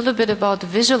talk a little bit about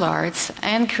visual arts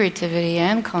and creativity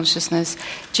and consciousness.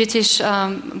 Jitish,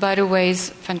 by the way, is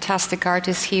a fantastic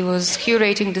artist. He was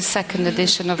curating the second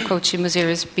edition of Kochi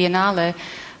Muziris Biennale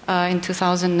in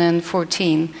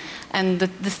 2014. And the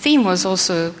theme was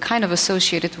also kind of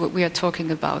associated with what we are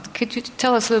talking about. Could you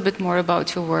tell us a little bit more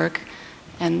about your work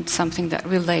and something that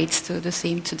relates to the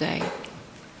theme today?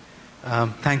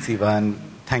 Thanks, Eva, and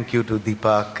thank you to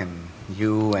Deepak and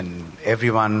you and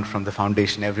everyone from the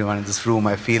foundation, everyone in this room.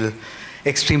 I feel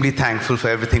extremely thankful for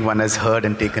everything one has heard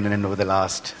and taken in over the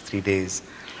last 3 days.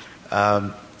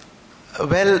 Well,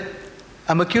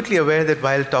 I'm acutely aware that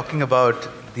while talking about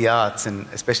the arts, and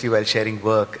especially while sharing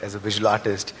work as a visual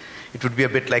artist, it would be a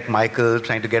bit like Michael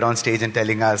trying to get on stage and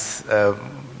telling us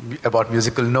about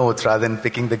musical notes rather than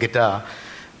picking the guitar.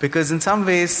 Because in some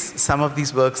ways, some of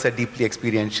these works are deeply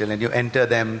experiential, and you enter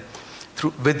them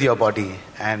with your body,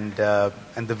 and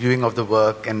the viewing of the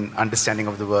work and understanding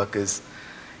of the work is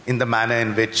in the manner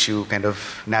in which you kind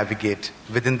of navigate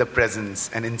within the presence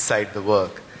and inside the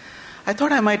work. I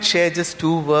thought I might share just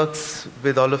 2 works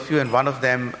with all of you, and one of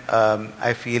them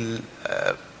I feel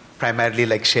primarily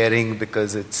like sharing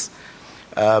because it's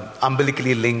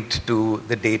umbilically linked to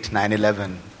the date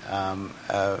 9/11,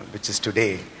 which is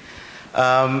today.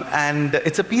 And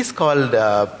it's a piece called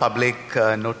Public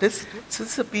Notice. So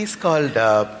it's a piece called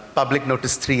Public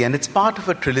Notice 3, and it's part of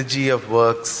a trilogy of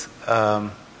works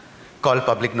called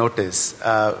Public Notice,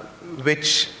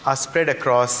 which are spread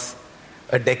across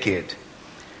a decade.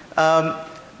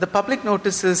 The Public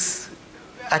Notices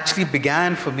actually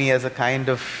began for me as a kind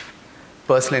of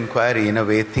personal inquiry, in a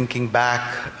way, thinking back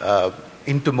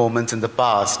into moments in the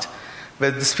past,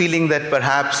 with this feeling that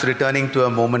perhaps returning to a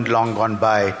moment long gone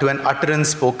by, to an utterance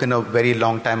spoken a very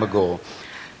long time ago,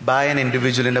 by an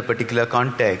individual in a particular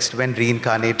context, when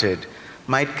reincarnated,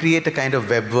 might create a kind of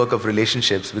webwork of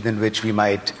relationships within which we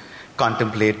might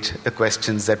contemplate the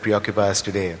questions that preoccupy us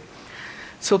today.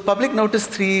 So Public Notice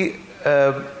 3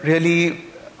 really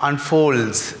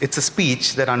unfolds. It's a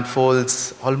speech that unfolds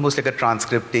almost like a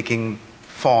transcript taking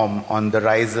form on the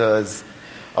risers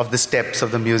of the steps of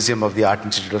the Museum of the Art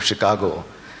Institute of Chicago.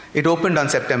 It opened on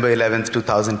September 11th,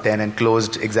 2010 and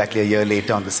closed exactly a year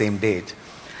later on the same date.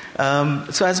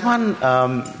 So as one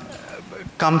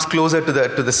comes closer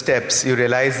to the steps, you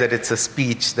realize that it's a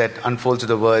speech that unfolds with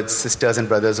the words "Sisters and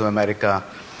Brothers of America,"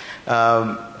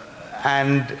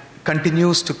 and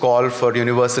continues to call for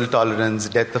universal tolerance,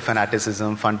 death of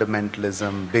fanaticism,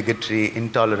 fundamentalism, bigotry,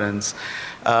 intolerance,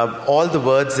 all the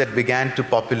words that began to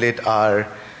populate our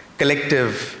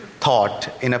collective thought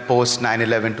in a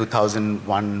post-9/11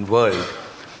 2001 world.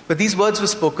 But these words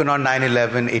were spoken on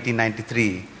 9/11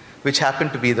 1893, which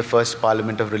happened to be the first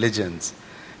Parliament of Religions,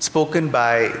 spoken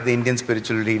by the Indian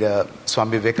spiritual leader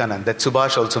Swami Vivekananda, that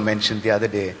Subhash also mentioned the other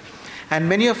day. And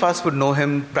many of us would know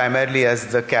him primarily as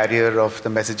the carrier of the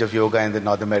message of yoga in the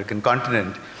North American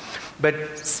continent. But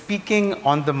speaking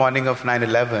on the morning of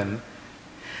 9/11,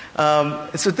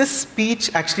 so this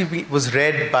speech actually was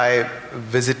read by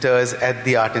visitors at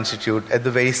the Art Institute, at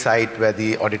the very site where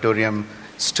the auditorium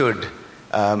stood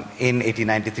in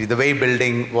 1893. The very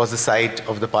building was the site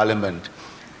of the Parliament.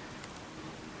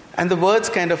 And the words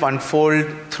kind of unfold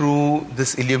through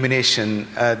this illumination.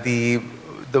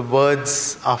 The words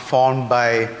are formed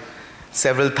by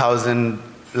several thousand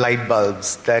light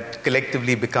bulbs that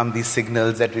collectively become these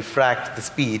signals that refract the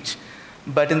speech,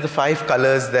 but in the 5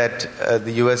 colors that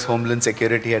the U.S. Homeland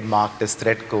Security had marked as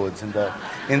threat codes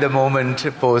in the moment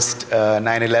post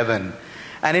 9/11.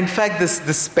 And in fact,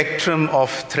 this spectrum of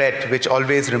threat, which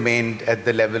always remained at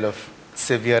the level of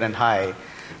severe and high,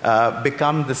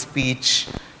 become the speech.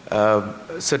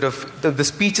 The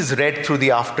speech is read through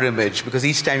the after image, because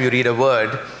each time you read a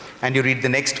word and you read the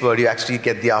next word, you actually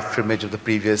get the after image of the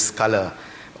previous color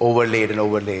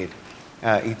overlaid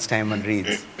each time one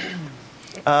reads.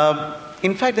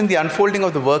 In fact, in the unfolding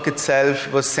of the work itself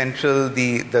was central the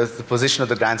position of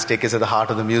the grand staircase at the heart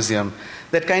of the museum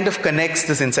that kind of connects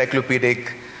this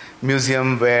encyclopedic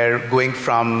museum where going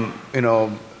from,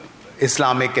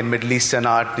 Islamic and Middle Eastern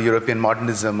art to European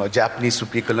modernism or Japanese to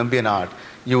pre-Columbian art,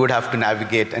 you would have to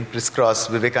navigate and crisscross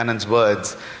Vivekananda's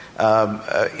words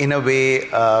in a way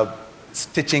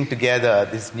stitching together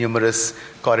these numerous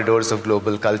corridors of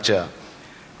global culture.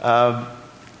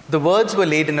 The words were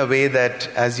laid in a way that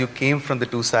as you came from the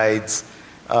 2 sides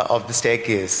of the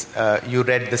staircase, you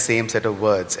read the same set of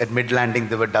words. At mid-landing,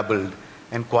 they were doubled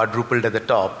and quadrupled at the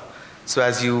top. So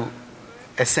as you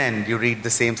ascend, you read the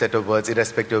same set of words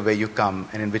irrespective of where you come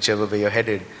and in whichever way you're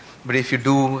headed. But if you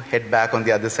do head back on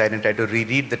the other side and try to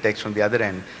reread the text from the other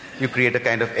end, you create a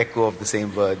kind of echo of the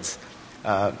same words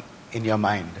in your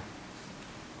mind.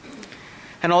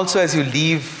 And also, as you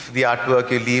leave the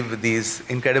artwork, you leave with these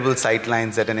incredible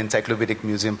sightlines that an encyclopedic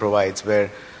museum provides,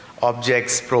 where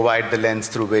objects provide the lens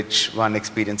through which one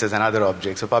experiences another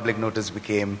object. So Public Notice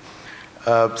became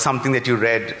something that you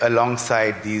read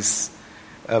alongside these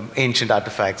ancient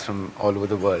artifacts from all over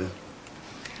the world.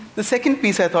 The second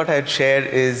piece I thought I'd share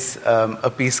is a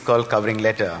piece called Covering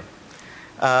Letter.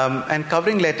 And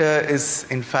Covering Letter is,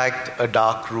 in fact, a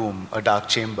dark room, a dark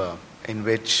chamber, in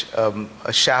which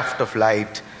a shaft of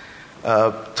light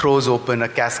throws open a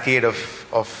cascade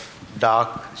of dark,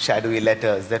 shadowy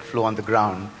letters that flow on the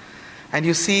ground. And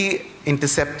you see,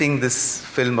 intercepting this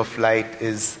film of light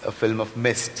is a film of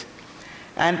mist.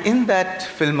 And in that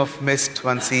film of mist,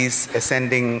 one sees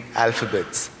ascending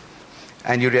alphabets.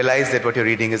 And you realize that what you're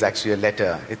reading is actually a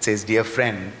letter. It says, "Dear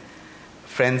friend,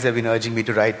 friends have been urging me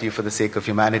to write to you for the sake of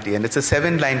humanity." And it's a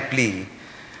 7-line plea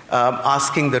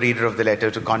asking the reader of the letter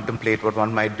to contemplate what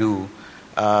one might do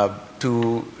to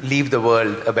leave the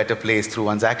world a better place through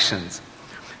one's actions.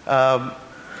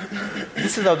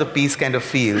 This is how the piece kind of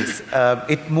feels.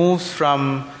 It moves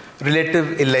from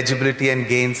relative illegibility and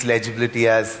gains legibility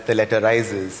as the letter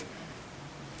rises.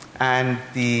 And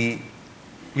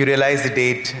you realize the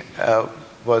date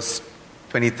was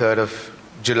 23rd of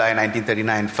July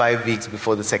 1939, 5 weeks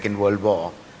before the Second World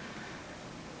War.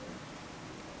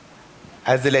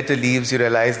 As the letter leaves, you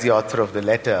realize the author of the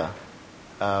letter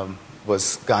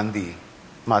was Gandhi,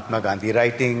 Mahatma Gandhi,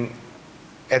 writing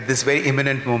at this very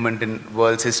imminent moment in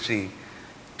world's history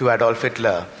to Adolf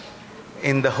Hitler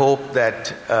in the hope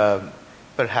that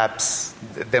perhaps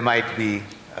there might be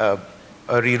a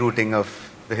rerouting of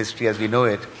the history as we know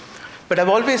it. But I've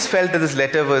always felt that this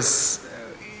letter was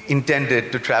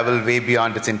intended to travel way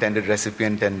beyond its intended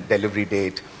recipient and delivery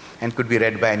date and could be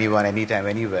read by anyone, anytime,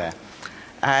 anywhere.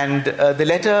 And the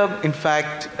letter, in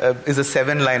fact, is a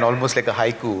 7-line, almost like a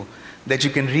haiku, that you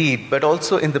can read, but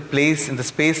also in the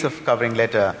space of covering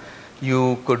letter,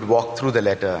 you could walk through the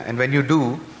letter. And when you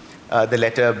do, the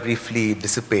letter briefly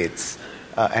dissipates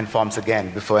and forms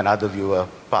again before another viewer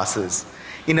passes.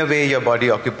 In a way, your body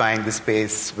occupying the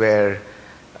space where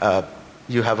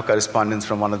you have a correspondence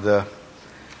from one of the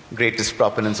greatest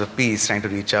proponents of peace, trying to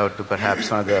reach out to perhaps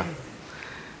one of the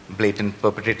blatant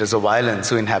perpetrators of violence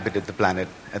who inhabited the planet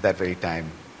at that very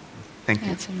time. Thank you.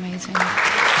 That's amazing.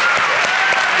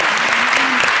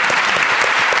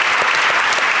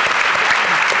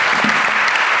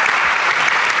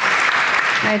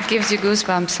 It gives you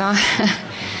goosebumps,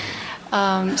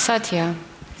 huh? Satya,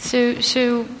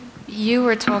 so you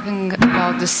were talking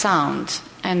about the sound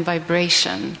and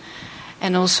vibration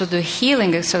and also the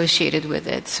healing associated with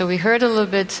it. So we heard a little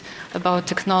bit about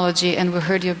technology and we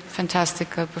heard your fantastic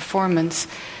performance.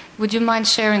 Would you mind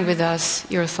sharing with us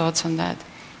your thoughts on that?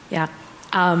 Yeah.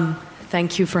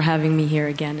 Thank you for having me here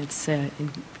again. It's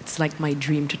like my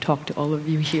dream to talk to all of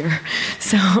you here.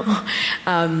 So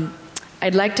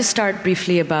I'd like to start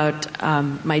briefly about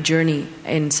my journey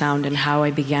in sound and how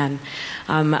I began.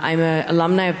 I'm an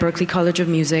alumni of Berklee College of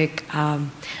Music.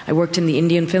 I worked in the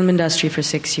Indian film industry for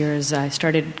 6 years. I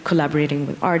started collaborating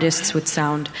with artists with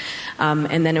sound.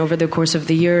 And then over the course of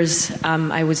the years,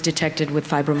 I was detected with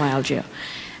fibromyalgia.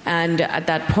 And at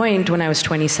that point, when I was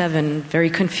 27,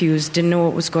 very confused, didn't know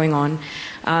what was going on,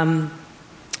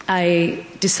 I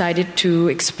decided to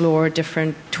explore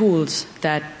different tools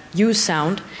that use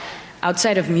sound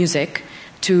outside of music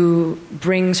to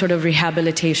bring sort of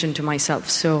rehabilitation to myself.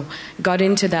 So got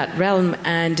into that realm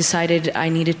and decided I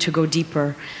needed to go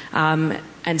deeper and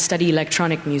study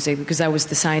electronic music, because that was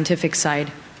the scientific side,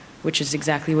 which is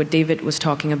exactly what David was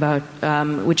talking about,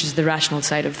 which is the rational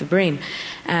side of the brain.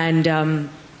 And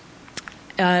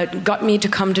got me to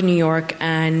come to New York,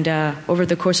 and over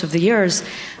the course of the years,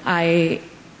 I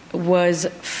was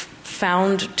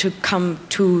found to come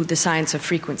to the science of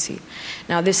frequency.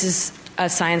 Now, this is a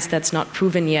science that's not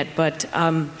proven yet, but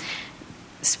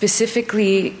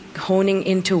specifically honing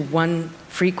into one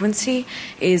frequency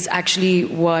is actually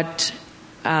what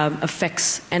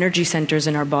affects energy centers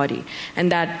in our body.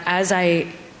 And that as I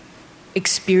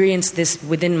experienced this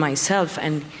within myself,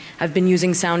 and I've been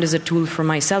using sound as a tool for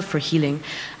myself for healing,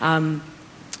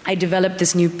 I developed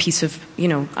this new piece of,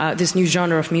 this new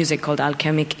genre of music called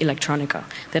alchemic electronica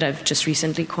that I've just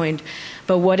recently coined.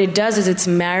 But what it does is it's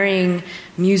marrying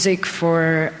music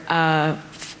for,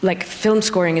 like film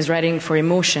scoring is writing for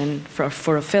emotion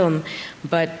for a film,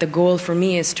 but the goal for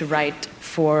me is to write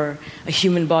for a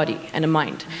human body and a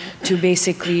mind, to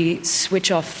basically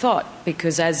switch off thought,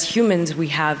 because as humans we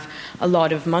have a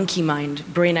lot of monkey mind,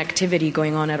 brain activity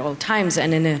going on at all times,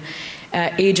 and in an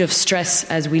age of stress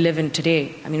as we live in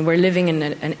today, I mean, we're living in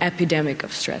an epidemic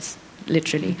of stress,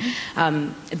 literally.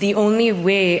 The only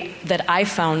way that I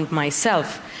found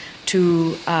myself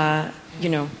to,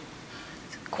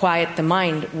 quiet the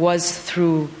mind was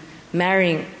through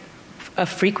marrying a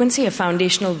frequency, a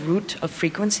foundational root of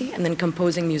frequency, and then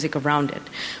composing music around it,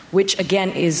 which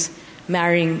again is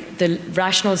marrying the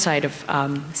rational side of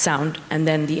sound and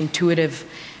then the intuitive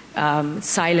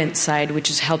silent side, which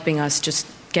is helping us just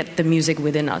get the music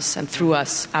within us and through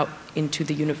us out into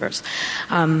the universe.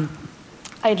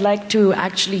 I'd like to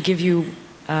actually give you,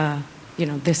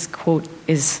 this quote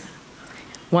is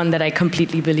one that I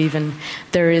completely believe in.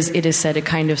 It is said, a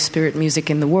kind of spirit music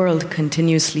in the world,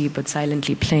 continuously but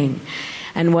silently playing.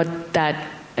 And what that,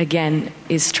 again,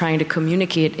 is trying to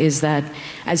communicate is that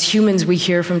as humans, we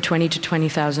hear from 20 to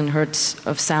 20,000 hertz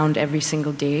of sound every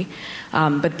single day,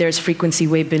 but there's frequency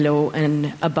way below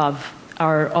and above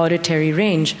our auditory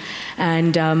range.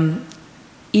 And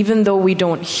even though we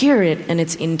don't hear it and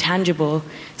it's intangible,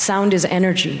 sound is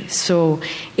energy. So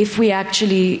if we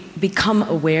actually become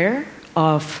aware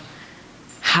of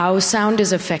how sound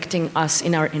is affecting us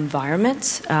in our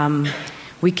environments,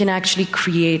 we can actually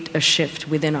create a shift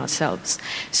within ourselves.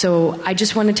 So I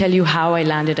just want to tell you how I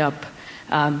landed up,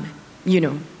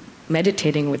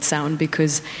 meditating with sound,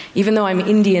 because even though I'm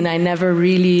Indian, I never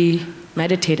really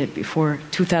meditated before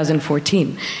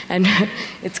 2014. And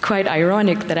it's quite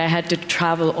ironic that I had to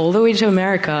travel all the way to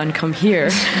America and come here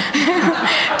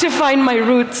to find my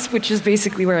roots, which is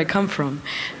basically where I come from.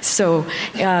 So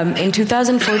in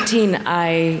 2014,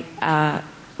 I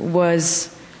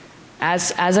was,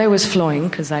 as I was flowing,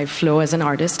 because I flow as an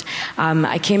artist,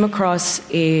 I came across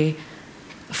a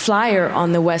flyer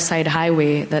on the West Side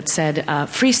Highway that said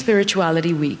Free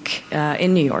Spirituality Week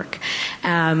in New York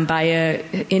by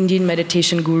an Indian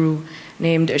meditation guru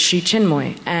named Sri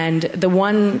Chinmoy. And the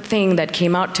one thing that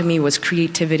came out to me was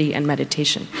creativity and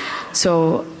meditation.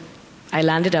 So I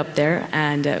landed up there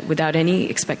and without any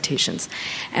expectations.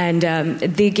 And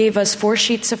they gave us 4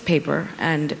 sheets of paper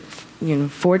and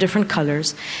 4 different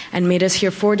colors and made us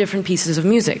hear 4 different pieces of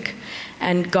music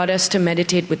and got us to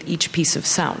meditate with each piece of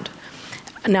sound.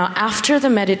 Now, after the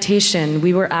meditation,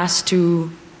 we were asked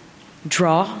to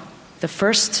draw the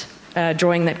first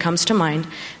drawing that comes to mind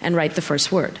and write the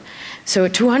first word. So a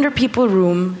 200 people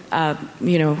room,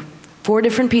 4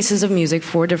 different pieces of music,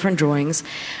 4 different drawings.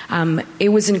 It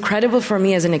was incredible for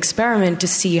me as an experiment to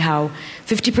see how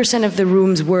 50% of the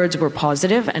room's words were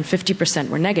positive and 50%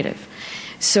 were negative.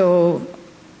 So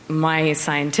my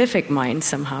scientific mind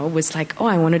somehow was like,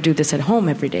 I want to do this at home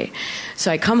every day.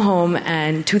 So I come home,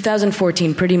 and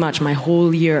 2014, pretty much my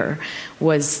whole year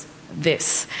was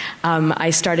this.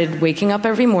 I started waking up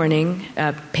every morning,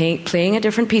 playing a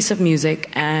different piece of music,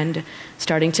 and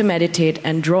starting to meditate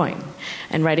and drawing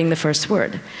and writing the first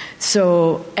word.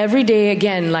 So every day,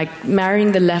 again, like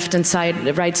marrying the left and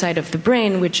the right side of the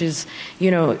brain, which is,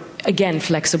 again,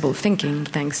 flexible thinking,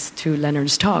 thanks to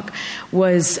Leonard's talk,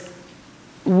 was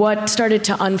what started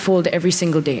to unfold every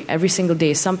single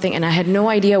day something. And I had no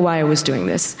idea why I was doing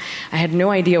this. I had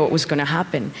no idea what was going to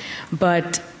happen.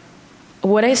 But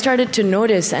what I started to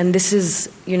notice, and this is,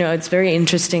 it's very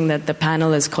interesting that the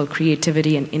panel is called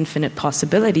Creativity and Infinite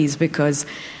Possibilities, because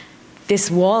this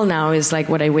wall now is like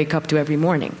what I wake up to every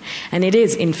morning. And it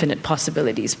is infinite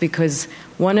possibilities, because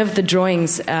one of the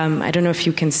drawings, I don't know if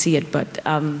you can see it, but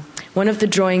one of the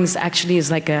drawings actually is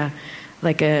like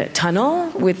a tunnel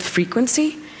with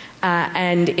frequency,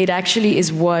 and it actually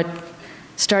is what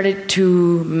started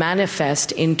to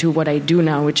manifest into what I do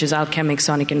now, which is alchemic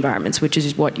sonic environments, which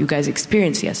is what you guys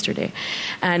experienced yesterday.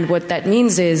 And what that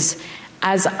means is,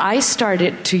 as I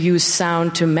started to use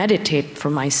sound to meditate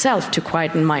for myself, to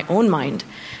quieten my own mind,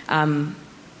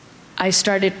 I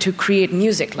started to create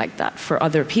music like that for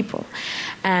other people.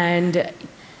 And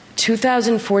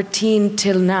 2014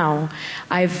 till now,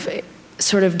 I've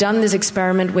sort of done this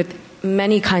experiment with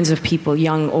many kinds of people,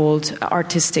 young, old,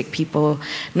 artistic people,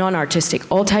 non-artistic,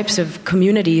 all types of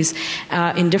communities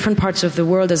in different parts of the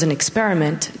world as an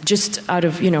experiment, just out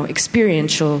of,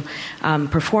 experiential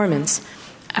performance,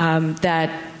 that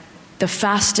the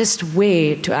fastest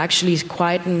way to actually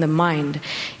quieten the mind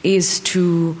is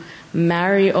to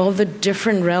marry all the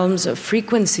different realms of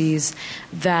frequencies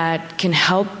that can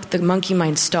help the monkey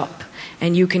mind stop.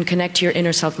 And you can connect to your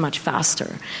inner self much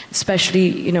faster.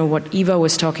 Especially, what Eva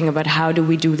was talking about, how do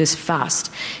we do this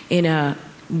fast? In a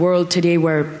world today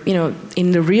where,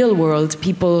 in the real world,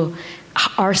 people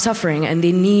are suffering and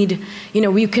they need,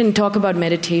 we can talk about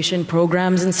meditation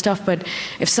programs and stuff, but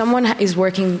if someone is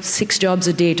working 6 jobs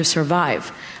a day to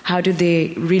survive, how do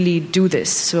they really do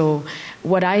this? So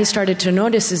what I started to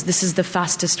notice is this is the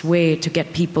fastest way to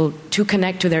get people to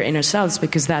connect to their inner selves,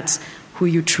 because that's who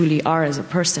you truly are as a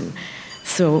person.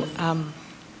 So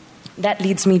that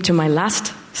leads me to my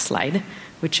last slide,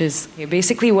 which is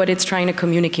basically what it's trying to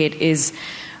communicate is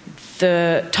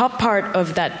the top part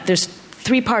of that. There's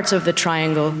 3 parts of the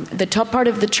triangle. The top part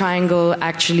of the triangle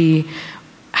actually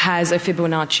has a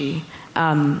Fibonacci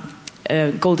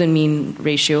golden mean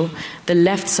ratio. The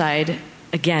left side,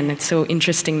 again, it's so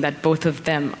interesting that both of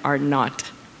them are not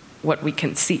what we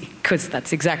can see, because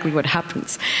that's exactly what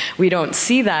happens. We don't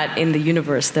see that in the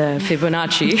universe, the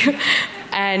Fibonacci.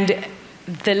 And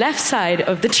the left side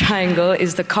of the triangle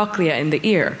is the cochlea in the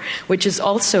ear, which is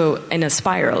also in a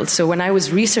spiral. So when I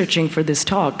was researching for this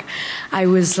talk, I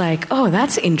was like,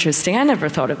 that's interesting. I never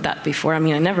thought of that before. I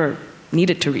mean, I never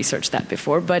needed to research that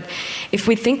before. But if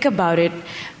we think about it,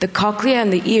 the cochlea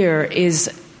in the ear is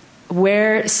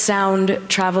where sound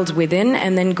travels within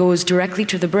and then goes directly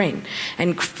to the brain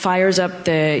and fires up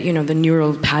the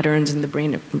neural patterns in the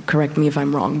brain. Correct me if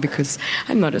I'm wrong, because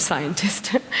I'm not a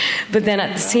scientist. But then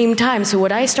at the same time, so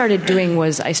what I started doing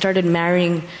was I started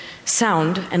marrying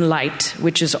sound and light,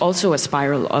 which is also a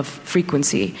spiral of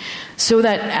frequency, so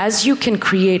that as you can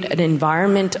create an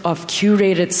environment of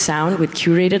curated sound with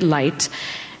curated light,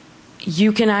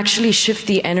 you can actually shift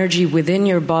the energy within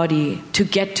your body to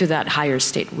get to that higher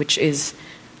state, which is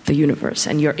the universe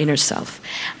and your inner self.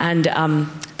 And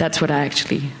that's what I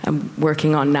actually am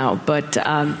working on now. But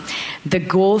the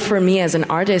goal for me as an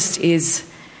artist is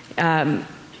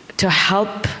to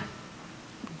help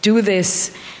do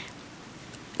this,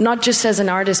 not just as an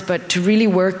artist, but to really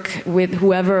work with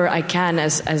whoever I can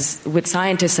as with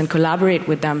scientists and collaborate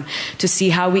with them to see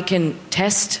how we can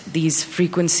test these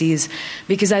frequencies,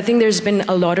 because I think there's been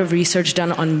a lot of research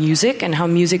done on music and how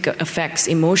music affects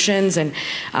emotions and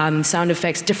sound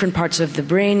affects different parts of the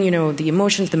brain, the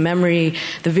emotions, the memory,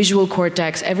 the visual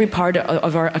cortex. Every part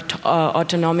of our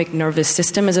autonomic nervous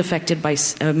system is affected by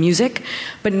music,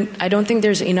 but I don't think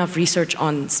there's enough research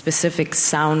on specific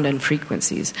sound and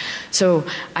frequencies. So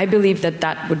I believe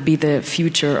that would be the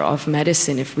future of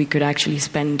medicine if we could actually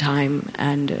spend time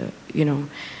and,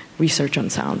 research on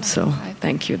sound. So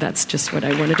thank you. That's just what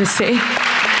I wanted to say.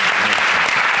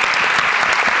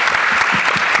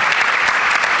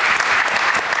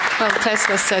 Well,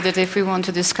 Tesla said that if we want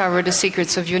to discover the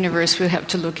secrets of the universe, we have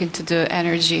to look into the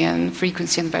energy and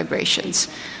frequency and vibrations.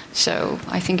 So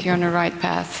I think you're on the right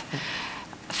path.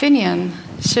 Finian,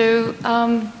 so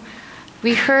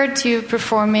we heard you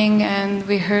performing and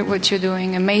we heard what you're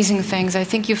doing, amazing things. I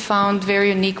think you found a very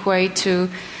unique way to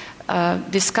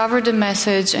discover the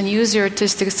message and use your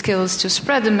artistic skills to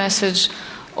spread the message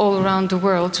all around the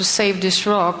world to save this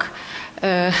rock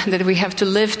that we have to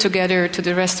live together to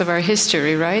the rest of our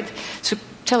history, right? So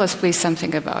tell us, please,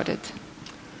 something about it.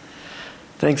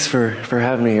 Thanks for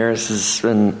having me here. This has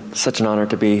been such an honor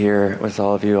to be here with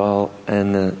all of you all,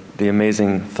 and the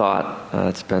amazing thought.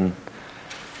 It's been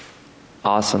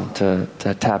awesome to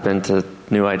tap into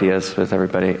new ideas with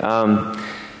everybody.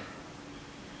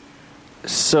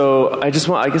 So I guess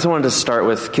I wanted to start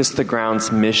with Kiss the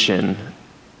Ground's mission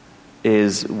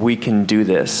is we can do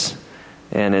this.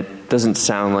 And it doesn't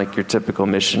sound like your typical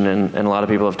mission, and a lot of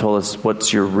people have told us,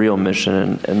 what's your real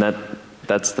mission? And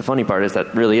that's the funny part, is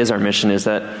that really is our mission, is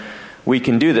that we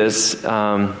can do this,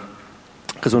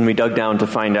 because when we dug down to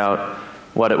find out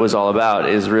what it was all about,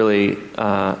 is really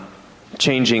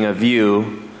changing a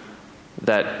view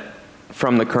that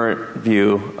from the current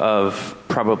view of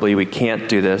probably we can't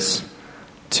do this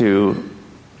to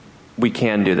we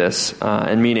can do this,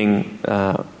 and meaning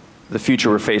the future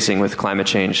we're facing with climate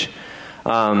change.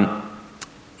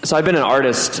 So I've been an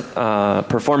artist,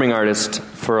 performing artist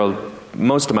for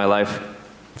most of my life,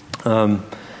 but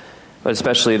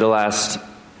especially the last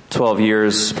 12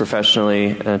 years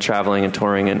professionally, traveling and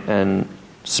touring and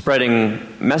spreading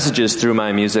messages through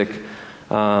my music.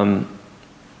 But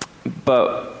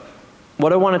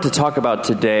what I wanted to talk about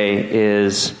today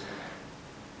is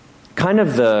kind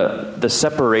of the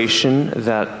separation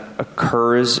that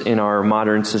occurs in our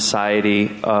modern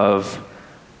society of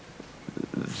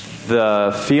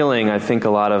the feeling I think a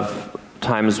lot of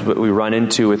times what we run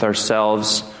into with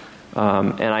ourselves,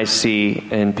 and I see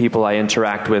in people I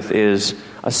interact with, is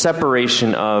a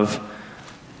separation of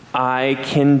I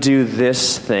can do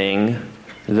this thing,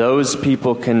 those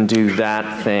people can do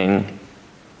that thing,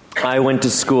 I went to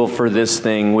school for this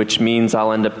thing, which means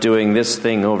I'll end up doing this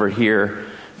thing over here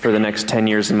for the next 10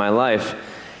 years of my life.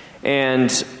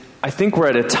 And I think we're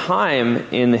at a time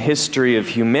in the history of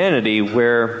humanity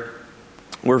where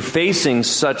we're facing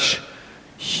such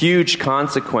huge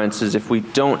consequences if we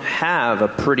don't have a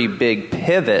pretty big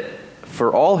pivot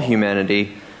for all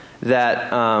humanity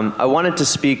that I wanted to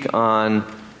speak on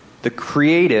the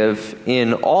creative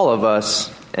in all of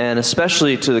us, and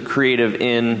especially to the creative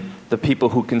in the people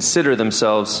who consider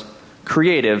themselves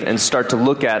creative and start to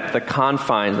look at the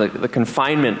confines, the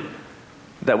confinement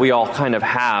that we all kind of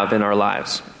have in our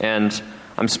lives. And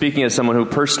I'm speaking as someone who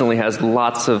personally has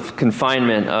lots of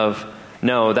confinement of,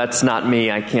 no, that's not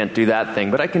me, I can't do that thing,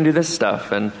 but I can do this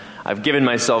stuff. And I've given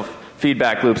myself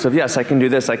feedback loops of, yes, I can do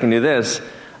this,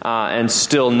 and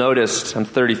still noticed, I'm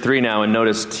 33 now, and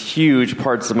noticed huge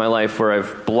parts of my life where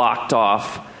I've blocked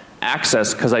off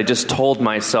access because I just told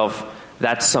myself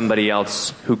that's somebody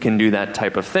else who can do that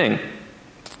type of thing.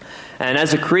 And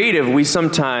as a creative, we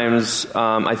sometimes,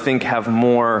 I think, have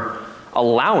more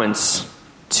allowance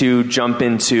to jump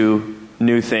into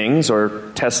new things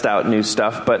or test out new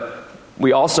stuff, but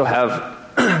we also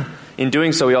have, in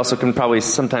doing so, we also can probably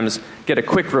sometimes get a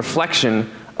quick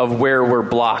reflection of where we're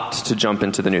blocked to jump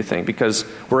into the new thing, because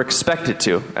we're expected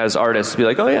to, as artists, be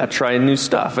like, oh yeah, try new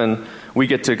stuff, and we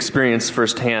get to experience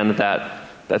firsthand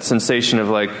that sensation of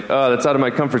like, oh, that's out of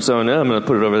my comfort zone, I'm going to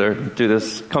put it over there and do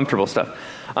this comfortable stuff.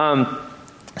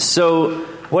 So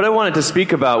what I wanted to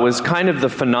speak about was kind of the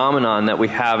phenomenon that we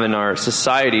have in our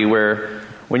society where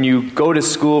when you go to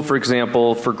school, for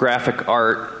example, for graphic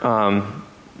art,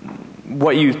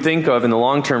 what you think of in the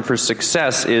long term for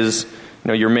success is,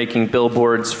 you're making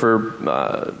billboards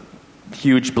for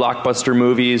huge blockbuster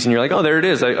movies, and you're like, oh, there it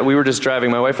is. My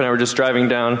wife and I were just driving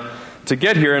down to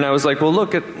get here, and I was like, well,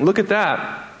 look at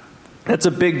that. That's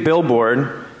a big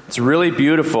billboard. It's really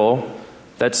beautiful.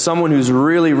 That's someone who's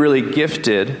really, really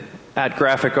gifted at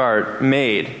graphic art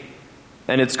made.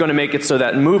 And it's going to make it so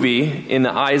that movie, in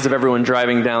the eyes of everyone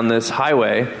driving down this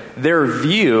highway, their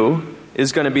view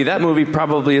is going to be, that movie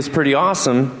probably is pretty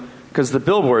awesome because the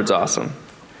billboard's awesome.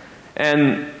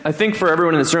 And I think for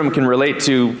everyone in this room can relate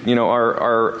to,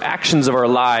 our actions of our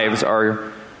lives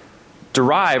are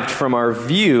derived from our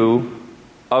view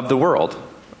of the world.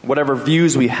 Whatever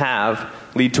views we have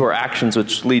lead to our actions,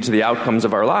 which lead to the outcomes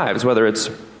of our lives, whether it's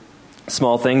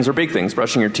small things or big things,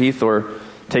 brushing your teeth or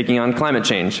taking on climate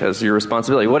change as your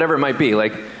responsibility, whatever it might be.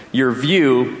 Like, your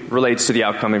view relates to the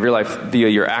outcome of your life via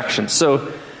your actions.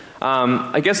 So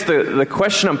I guess the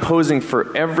question I'm posing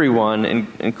for everyone,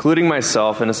 including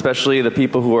myself, and especially the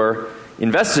people who are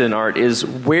invested in art, is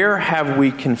where have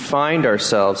we confined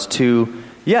ourselves to,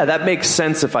 that makes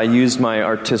sense if I use my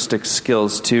artistic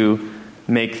skills to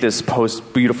make this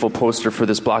beautiful poster for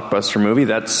this blockbuster movie.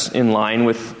 That's in line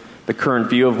with the current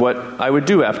view of what I would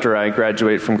do after I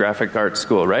graduate from graphic art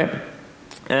school, right?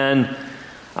 And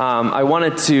I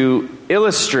wanted to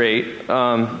illustrate,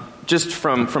 just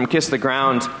from Kiss the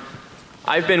Ground.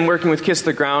 I've been working with Kiss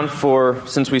the Ground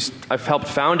since I've helped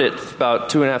found it about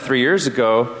 2.5, 3 years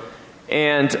ago,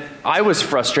 and I was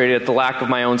frustrated at the lack of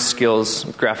my own skills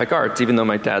with graphic arts, even though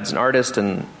my dad's an artist,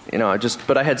 and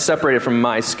but I had separated from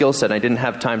my skill set, and I didn't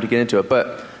have time to get into it.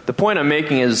 But the point I'm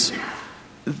making is,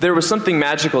 there was something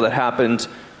magical that happened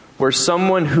where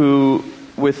someone who,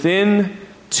 within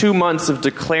 2 months of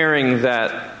declaring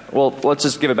that, well, let's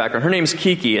just give it background. Her name's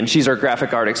Kiki, and she's our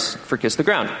graphic artist for Kiss the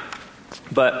Ground.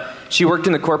 But she worked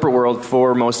in the corporate world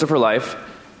for most of her life,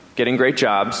 getting great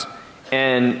jobs,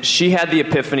 and she had the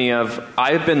epiphany of,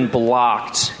 I've been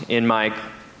blocked in my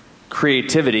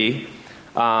creativity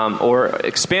or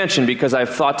expansion because I've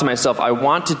thought to myself, I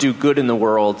want to do good in the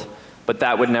world, but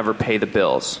that would never pay the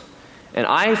bills. And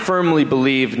I firmly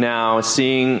believe now,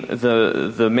 seeing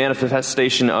the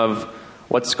manifestation of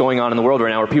what's going on in the world right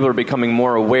now, where people are becoming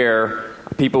more aware,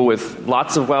 people with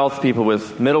lots of wealth, people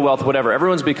with middle wealth, whatever,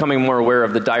 everyone's becoming more aware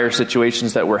of the dire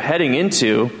situations that we're heading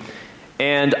into.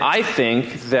 And I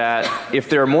think that if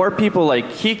there are more people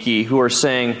like Kiki who are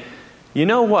saying, you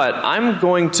know what, I'm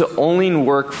going to only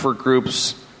work for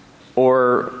groups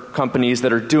or companies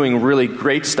that are doing really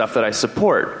great stuff that I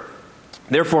support.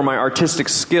 Therefore, my artistic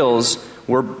skills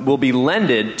will be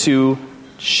lended to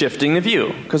shifting the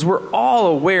view. Because we're all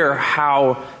aware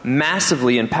how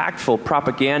massively impactful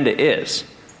propaganda is.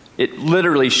 It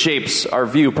literally shapes our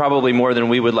view probably more than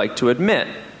we would like to admit,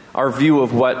 our view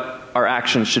of what our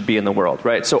actions should be in the world,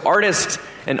 right? So artists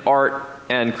and art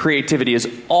and creativity is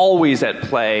always at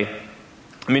play.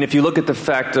 I mean, if you look at the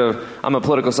fact of, I'm a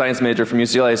political science major from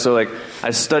UCLA, so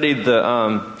I studied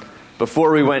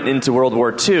before we went into World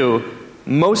War II,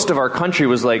 most of our country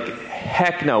was like,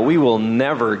 heck no, we will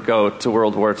never go to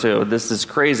World War II. This is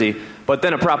crazy. But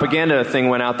then a propaganda thing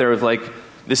went out there with like,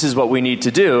 this is what we need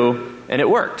to do, and it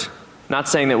worked. Not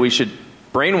saying that we should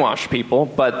brainwash people,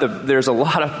 but there's a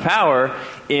lot of power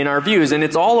in our views, and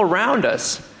it's all around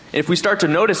us. If we start to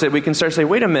notice it, we can start to say,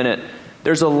 wait a minute,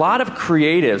 there's a lot of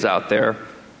creatives out there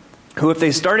who, if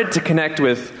they started to connect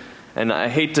with, and I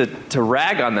hate to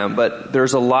rag on them, but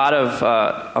there's a lot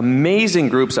of amazing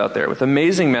groups out there with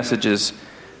amazing messages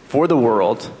for the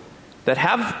world that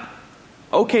have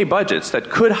okay budgets, that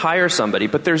could hire somebody,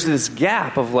 but there's this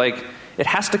gap of like, it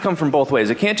has to come from both ways.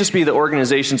 It can't just be the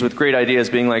organizations with great ideas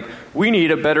being like, we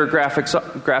need a better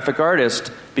graphic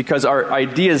artist because our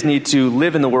ideas need to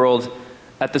live in the world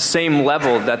at the same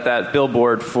level that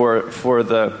billboard for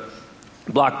the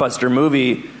blockbuster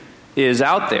movie is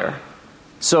out there.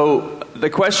 So the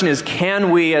question is,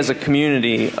 can we as a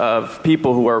community of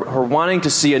people who are wanting to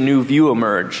see a new view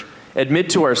emerge, admit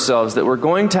to ourselves that we're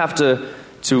going to have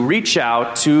to reach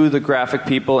out to the graphic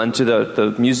people and to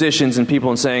the musicians and people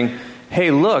and saying, hey,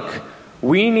 look,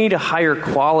 we need a higher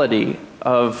quality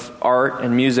of art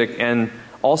and music, and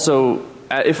also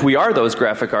if we are those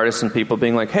graphic artists and people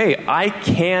being like, hey, I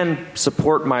can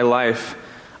support my life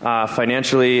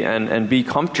financially and be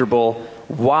comfortable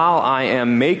while I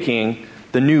am making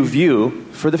the new view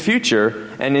for the future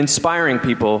and inspiring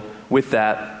people with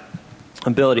that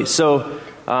ability. So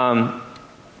I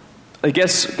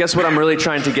guess what I'm really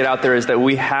trying to get out there is that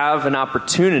we have an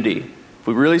opportunity. If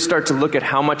we really start to look at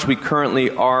how much we currently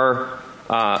are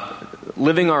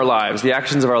living our lives, the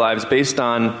actions of our lives based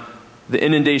on the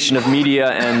inundation of media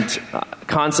and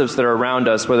concepts that are around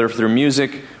us, whether through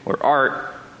music or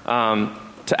art,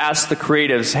 to ask the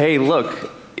creatives, hey,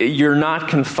 look, you're not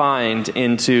confined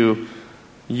into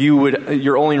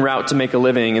your only route to make a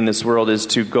living in this world is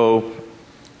to go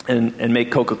and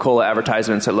make Coca-Cola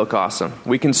advertisements that look awesome.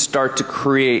 We can start to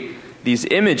create these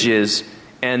images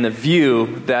and the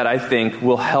view that I think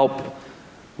will help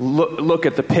look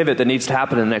at the pivot that needs to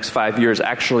happen in the next 5 years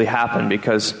actually happen,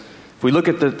 because if we look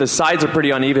at the sides are pretty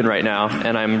uneven right now,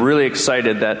 and I'm really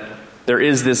excited that there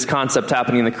is this concept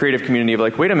happening in the creative community of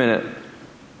like, wait a minute,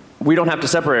 we don't have to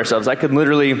separate ourselves. I could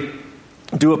literally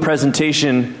do a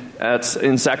presentation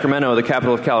in Sacramento, the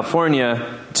capital of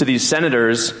California, to these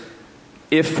senators.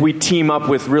 If we team up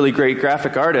with really great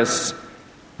graphic artists,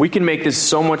 we can make this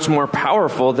so much more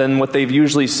powerful than what they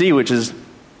usually see, which is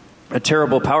a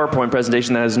terrible PowerPoint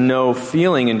presentation that has no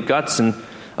feeling and guts and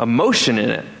emotion in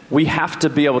it. We have to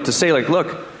be able to say, like,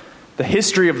 look, the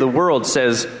history of the world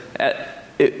says,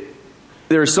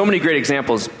 there are so many great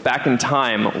examples back in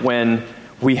time when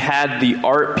we had the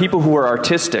art, people who were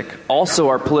artistic, also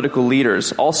our political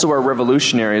leaders, also our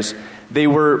revolutionaries. They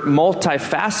were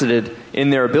multifaceted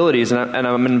in their abilities, and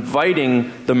I'm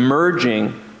inviting the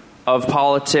merging of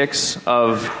politics,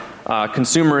 of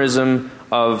consumerism,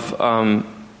 of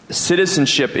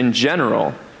citizenship in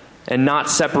general, and not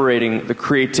separating the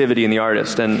creativity and the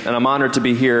artist. And I'm honored to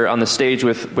be here on the stage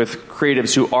with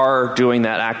creatives who are doing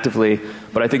that actively,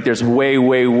 but I think there's way,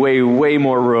 way, way, way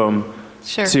more room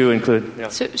to include. Yeah.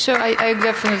 So I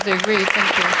definitely agree.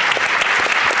 Thank you.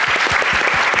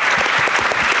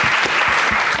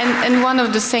 And one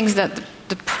of the things that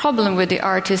the problem with the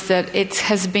art is that it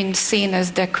has been seen as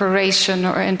decoration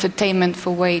or entertainment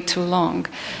for way too long.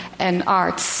 And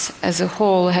arts as a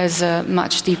whole has a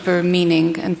much deeper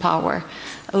meaning and power,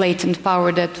 a latent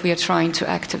power that we are trying to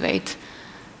activate.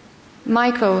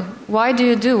 Michael, why do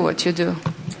you do what you do?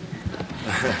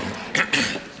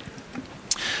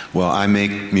 Well, I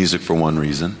make music for one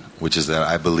reason, which is that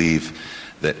I believe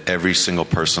that every single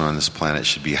person on this planet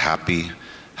should be happy,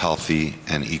 healthy,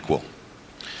 and equal.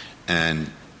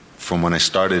 And from when I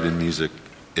started in music,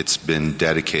 it's been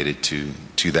dedicated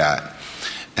to that.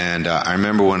 And I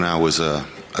remember when I was a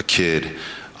kid,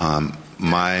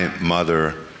 my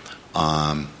mother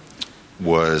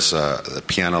was a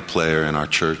piano player in our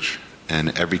church.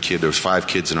 And every kid, there was 5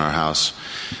 kids in our house.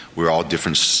 We were all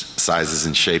different sizes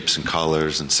and shapes and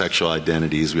colors and sexual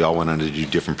identities. We all went on to do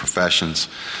different professions.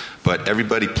 But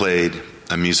everybody played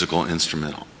a musical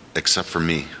instrument except for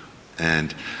me.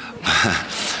 And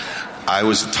I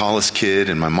was the tallest kid,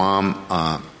 and my mom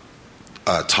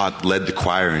led the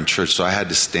choir in church, so I had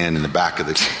to stand in the back of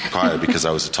the choir because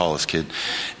I was the tallest kid.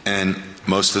 And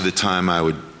most of the time I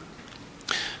would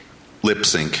lip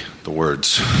sync the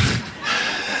words,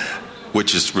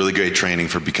 which is really great training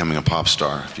for becoming a pop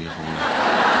star. If you ever want.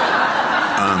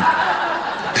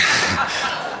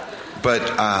 But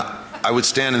I would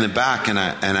stand in the back, and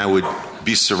I would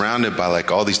be surrounded by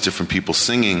like all these different people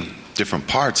singing different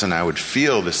parts, and I would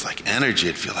feel this like energy.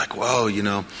 I'd feel like, whoa, you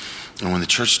know. And when the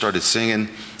church started singing,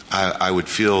 I would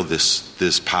feel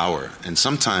this power. And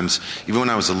sometimes, even when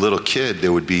I was a little kid,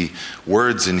 there would be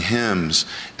words in hymns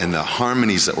and the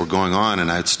harmonies that were going on,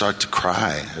 and I'd start to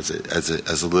cry as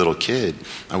a little kid.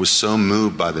 I was so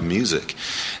moved by the music.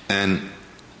 And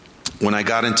when I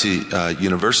got into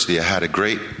university, I had a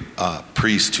great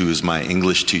priest who was my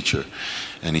English teacher,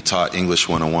 and he taught English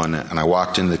 101. And I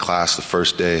walked into the class the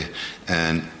first day,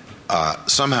 and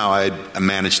somehow I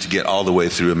managed to get all the way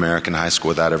through American high school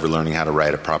without ever learning how to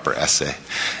write a proper essay.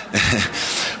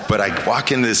 But I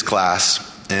walk into this class,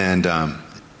 and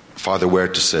Father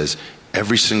Huerta says,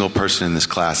 every single person in this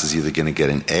class is either going to get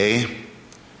an A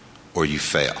or you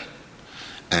fail.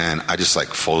 And I just like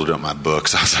folded up my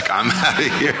books. I was like, I'm out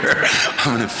of here.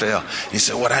 I'm going to fail. And he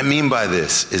said, what I mean by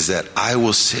this is that I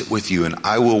will sit with you and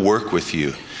I will work with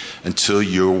you until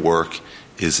your work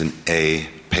is an A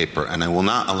paper, and I will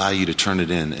not allow you to turn it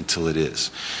in until it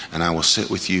is. And I will sit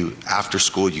with you after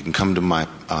school. You can come to my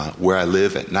where I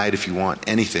live at night if you want,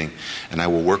 anything, and I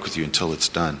will work with you until it's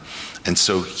done. And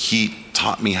so he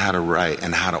taught me how to write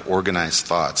and how to organize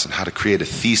thoughts and how to create a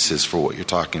thesis for what you're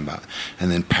talking about,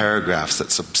 and then paragraphs that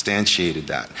substantiated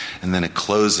that, and then a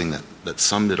closing that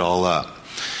summed it all up.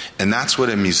 And that's what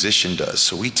a musician does.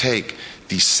 So we take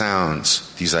these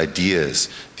sounds, these ideas,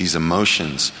 these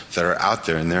emotions that are out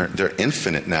there, and they're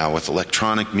infinite now with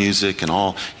electronic music and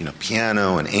all,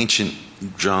 piano and ancient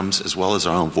drums as well as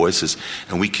our own voices,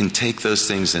 and we can take those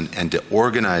things and to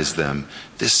organize them,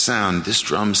 this sound, this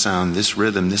drum sound, this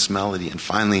rhythm, this melody, and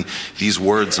finally these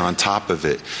words on top of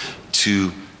it,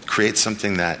 to create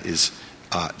something that is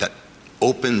that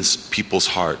opens people's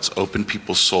hearts, open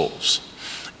people's souls.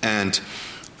 And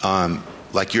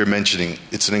like you're mentioning,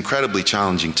 it's an incredibly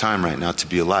challenging time right now to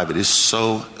be alive. It is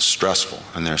so stressful,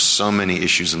 and there are so many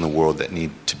issues in the world that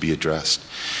need to be addressed.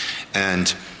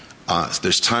 And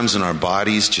there's times when our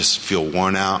bodies just feel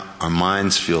worn out, our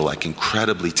minds feel like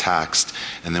incredibly taxed,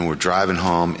 and then we're driving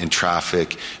home in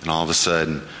traffic, and all of a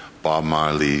sudden Bob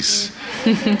Marley's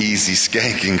Easy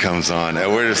Skanking comes on,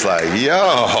 and we're just like, yo,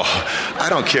 I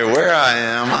don't care where I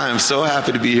am so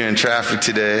happy to be here in traffic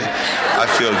today. I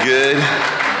feel good.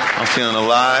 I'm feeling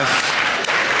alive.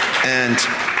 And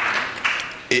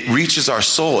it reaches our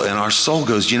soul, and our soul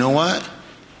goes, you know what?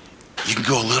 You can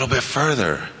go a little bit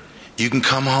further. You can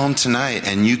come home tonight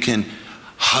and you can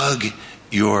hug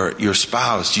your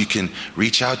spouse. You can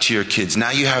reach out to your kids.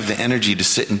 Now you have the energy to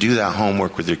sit and do that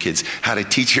homework with your kids. How to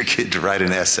teach your kid to write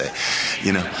an essay,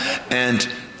 you know.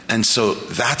 And so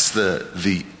that's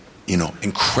the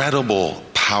incredible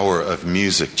power of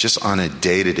music just on a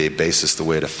day-to-day basis, the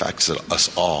way it affects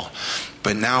us all.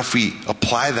 But now if we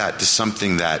apply that to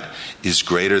something that is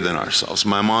greater than ourselves.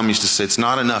 My mom used to say it's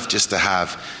not enough just to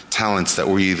have talents that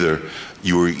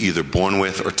you were either born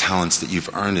with or talents that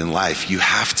you've earned in life. You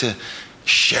have to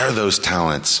share those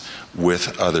talents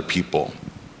with other people.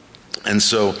 And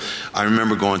so I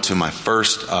remember going to my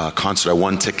first concert. I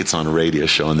won tickets on a radio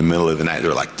show in the middle of the night. They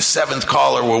were like, the 7th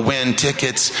caller will win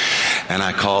tickets. And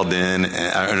I called in.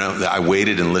 And I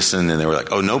waited and listened. And they were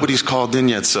like, oh, nobody's called in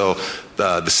yet. So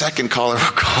the second caller will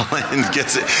call in and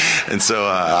gets it. And so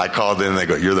I called in. And they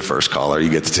go, you're the first caller.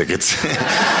 You get the tickets.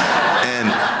 And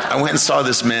I went and saw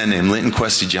this man named Linton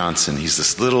Kwesi Johnson. He's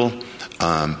this little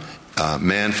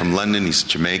man from London. He's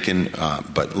Jamaican,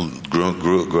 but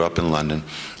grew up in London.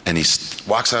 And he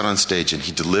walks out on stage and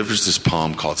he delivers this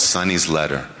poem called Sonny's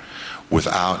Letter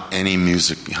without any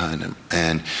music behind him.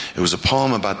 And it was a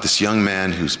poem about this young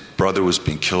man whose brother was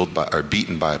being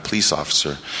beaten by a police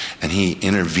officer. And he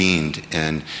intervened,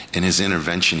 and in his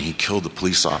intervention he killed the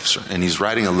police officer. And he's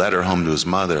writing a letter home to his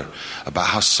mother about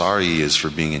how sorry he is for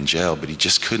being in jail, but he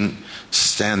just couldn't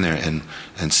stand there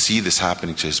and see this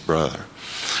happening to his brother.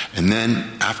 And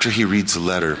then after he reads the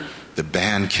letter, the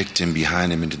band kicked in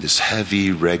behind him into this heavy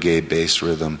reggae bass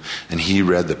rhythm, and he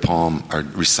read the poem, or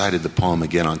recited the poem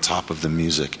again on top of the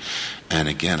music. And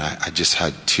again, I just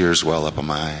had tears well up on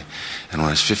my eye. And when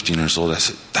I was 15 years old, I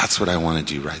said, that's what I want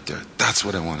to do right there. That's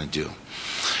what I want to do.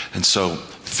 And so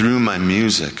through my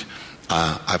music,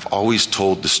 I've always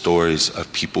told the stories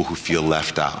of people who feel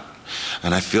left out.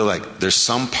 And I feel like there's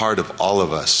some part of all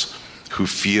of us who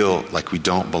feel like we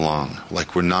don't belong,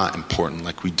 like we're not important,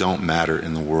 like we don't matter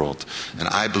in the world. And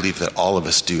I believe that all of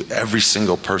us do. Every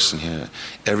single person here,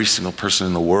 every single person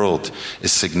in the world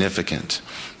is significant.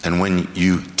 And when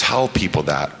you tell people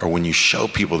that, or when you show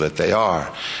people that they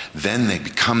are, then they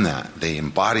become that, they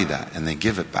embody that, and they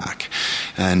give it back.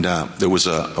 And there was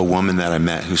a woman that I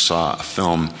met who saw a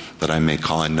film that I made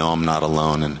called I Know I'm Not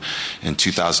Alone. And in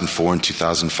 2004 and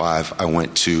 2005, I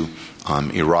went to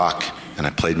Iraq, and I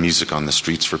played music on the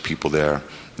streets for people there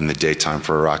in the daytime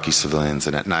for Iraqi civilians,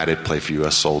 and at night I'd play for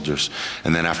U.S. soldiers.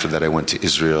 And then after that I went to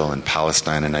Israel and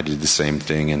Palestine, and I did the same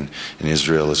thing in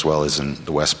Israel as well as in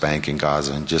the West Bank and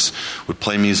Gaza, and just would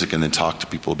play music and then talk to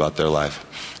people about their life.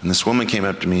 And this woman came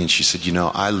up to me and she said, you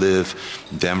know, I live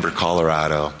in Denver,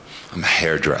 Colorado. I'm a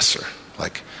hairdresser.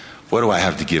 Like, what do I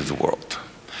have to give the world?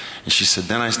 And she said,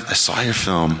 then I saw your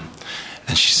film,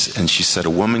 and she said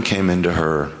a woman came into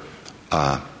her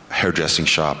hairdressing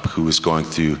shop who was going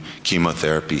through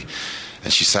chemotherapy,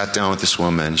 and she sat down with this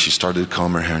woman and she started to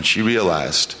comb her hair, and she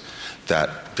realized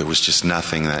that there was just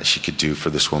nothing that she could do for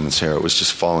this woman's hair. It was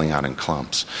just falling out in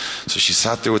clumps. So she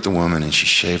sat there with the woman and she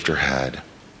shaved her head,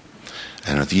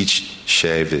 and with each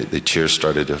shave the tears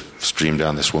started to stream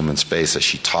down this woman's face as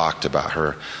she talked about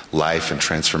her life and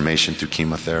transformation through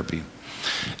chemotherapy.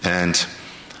 And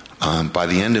by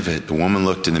the end of it, the woman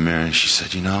looked in the mirror and she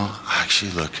said, you know, I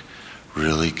actually look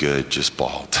really good, just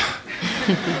bald.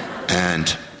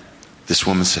 And this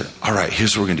woman said, all right,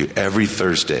 here's what we're going to do. Every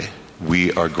Thursday,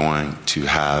 we are going to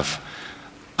have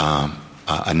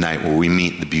a night where we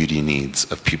meet the beauty needs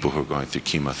of people who are going through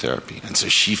chemotherapy. And so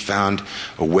she found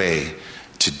a way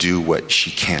to do what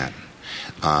she can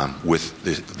with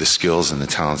the skills and the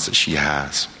talents that she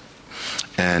has.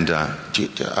 And,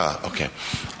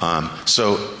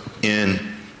 so in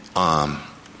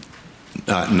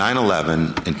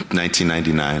 9/11 in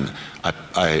 1999,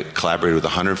 I collaborated with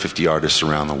 150 artists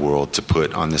around the world to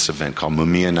put on this event called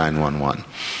Mumia 911.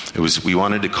 We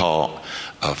wanted to call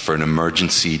for an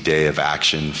emergency day of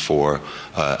action for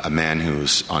a man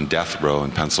who's on death row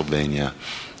in Pennsylvania,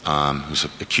 who's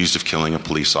accused of killing a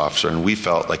police officer, and we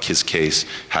felt like his case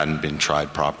hadn't been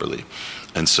tried properly.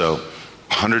 And so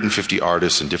 150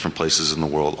 artists in different places in the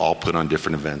world all put on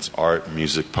different events, art,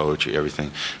 music, poetry, everything.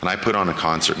 And I put on a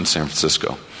concert in San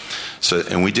Francisco.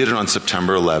 And we did it on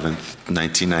September 11th,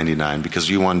 1999, because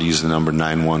we wanted to use the number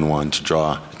 911 to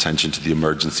draw attention to the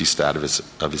emergency status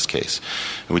of his case.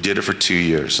 And we did it for 2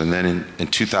 years. And then in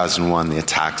 2001, the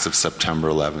attacks of September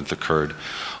 11th occurred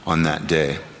on that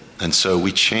day. And so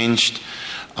we changed,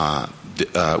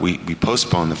 we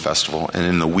postponed the festival, and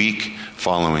in the week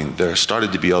following, there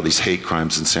started to be all these hate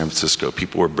crimes in San Francisco.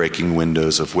 People were breaking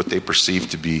windows of what they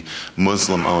perceived to be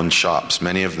Muslim-owned shops.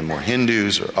 Many of them were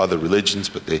Hindus or other religions,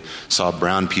 but they saw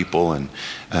brown people and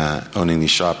owning these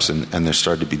shops, and there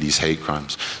started to be these hate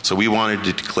crimes. So we wanted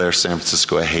to declare San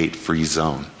Francisco a hate-free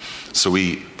zone. So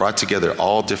we brought together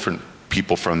all different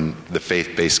people from the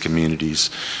faith-based communities.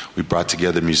 We brought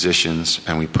together musicians,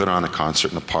 and we put on a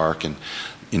concert in the park, and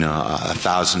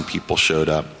 1,000 people showed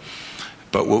up.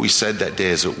 But what we said that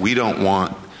day is that we don't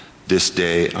want this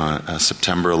day on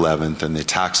September 11th and the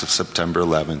attacks of September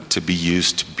 11th to be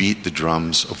used to beat the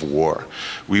drums of war.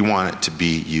 We want it to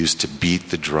be used to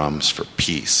beat the drums for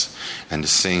peace and to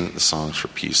sing the songs for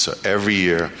peace. So every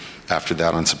year after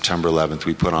that, on September 11th,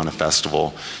 we put on a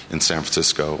festival in San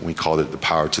Francisco. We called it the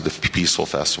Power to the Peaceful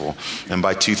Festival. And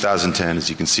by 2010, as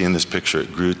you can see in this picture,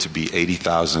 it grew to be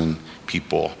 80,000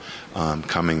 people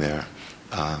coming there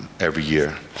every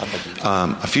year.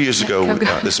 A few years ago,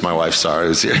 this is my wife, Sarah,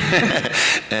 who's here.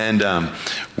 And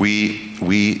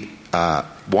we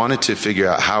wanted to figure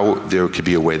out how there could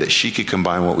be a way that she could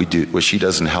combine what she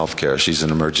does in healthcare. She's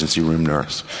an emergency room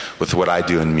nurse, with what I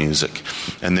do in music.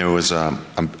 And there was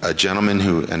a gentleman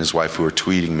and his wife who were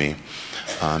tweeting me.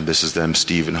 This is them,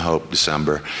 Steve and Hope,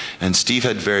 December. And Steve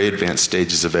had very advanced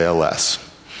stages of ALS.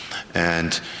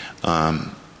 And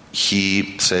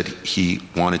he said he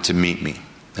wanted to meet me.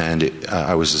 And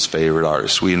I was his favorite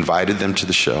artist. We invited them to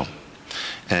the show.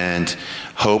 And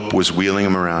Hope was wheeling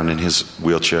him around in his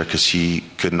wheelchair because he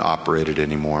couldn't operate it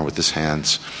anymore with his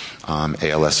hands.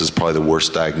 ALS is probably the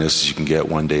worst diagnosis you can get.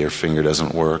 One day your finger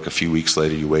doesn't work. A few weeks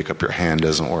later you wake up, your hand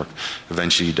doesn't work.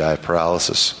 Eventually you die of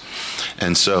paralysis.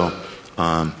 And so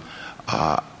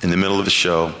in the middle of the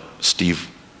show,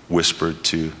 Steve whispered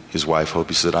to his wife, Hope,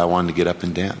 he said, I wanted to get up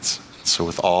and dance. So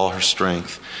with all her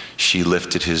strength, she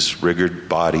lifted his rigged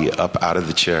body up out of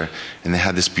the chair, and they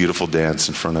had this beautiful dance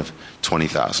in front of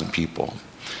 20,000 people.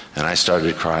 And I started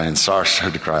to cry, and Sarah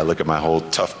started to cry. I look at my whole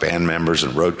tough band members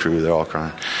and road crew, they're all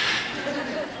crying.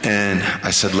 And I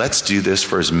said, let's do this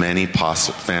for as many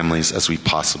families as we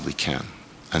possibly can.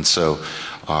 And so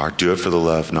our Do It for the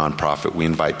Love nonprofit, we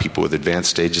invite people with advanced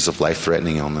stages of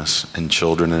life-threatening illness and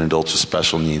children and adults with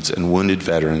special needs and wounded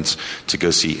veterans to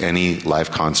go see any live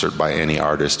concert by any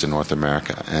artist in North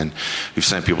America. And we've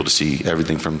sent people to see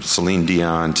everything from Celine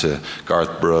Dion to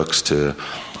Garth Brooks to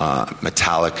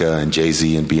Metallica and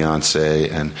Jay-Z and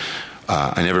Beyonce. And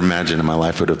I never imagined in my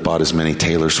life I would have bought as many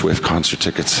Taylor Swift concert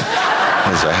tickets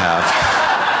as I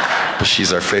have. But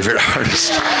she's our favorite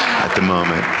artist at the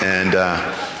moment. And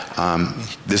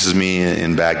this is me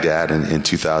in Baghdad in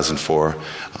 2004,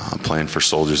 playing for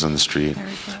soldiers on the street.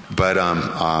 But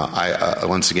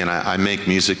once again, I make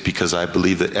music because I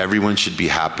believe that everyone should be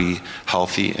happy,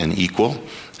 healthy, and equal.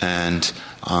 And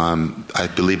I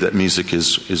believe that music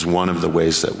is one of the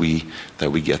ways that we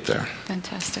get there.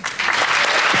 Fantastic.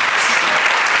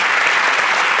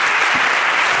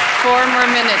 4 more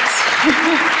minutes.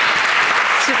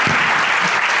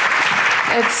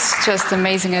 It's just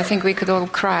amazing. I think we could all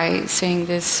cry seeing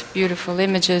these beautiful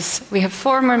images. We have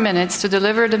 4 more minutes to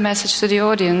deliver the message to the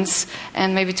audience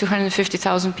and maybe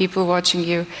 250,000 people watching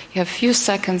you. You have a few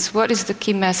seconds. What is the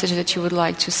key message that you would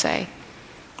like to say?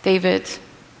 David?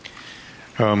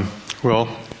 Well,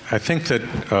 I think that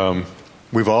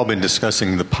we've all been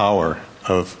discussing the power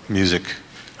of music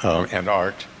and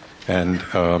art and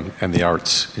the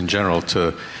arts in general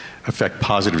to affect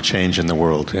positive change in the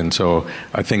world. And so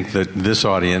I think that this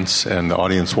audience and the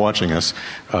audience watching us,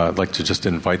 I'd like to just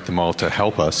invite them all to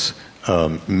help us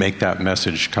make that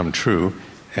message come true.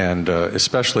 And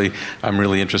especially, I'm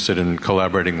really interested in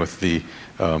collaborating with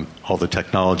all the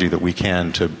technology that we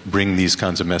can to bring these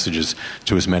kinds of messages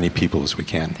to as many people as we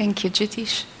can. Thank you.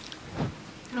 Jitish?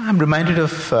 I'm reminded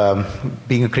of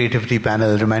being a creativity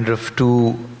panel, reminded of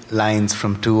 2 lines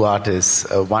from 2 artists.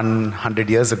 100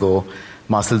 years ago,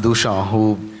 Marcel Duchamp,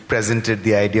 who presented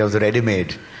the idea of the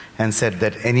ready-made and said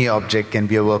that any object can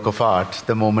be a work of art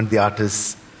the moment the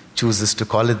artist chooses to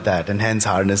call it that, and hence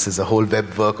harnesses a whole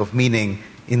web work of meaning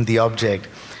in the object.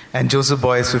 And Joseph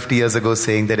Beuys 50 years ago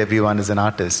saying that everyone is an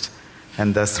artist,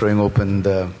 and thus throwing open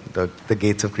the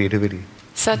gates of creativity.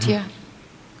 Satya?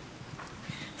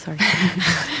 Sorry.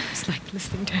 It's like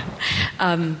listening to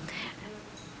him.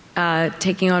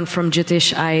 Taking on from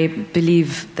Jitish, I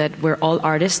believe that we're all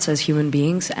artists as human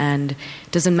beings, and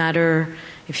it doesn't matter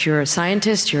if you're a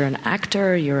scientist, you're an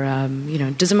actor,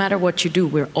 it doesn't matter what you do.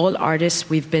 We're all artists.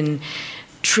 We've been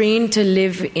trained to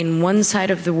live in one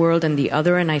side of the world and the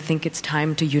other, and I think it's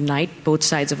time to unite both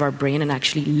sides of our brain and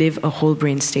actually live a whole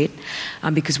brain state,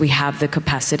 because we have the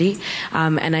capacity.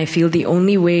 And I feel the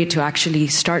only way to actually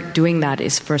start doing that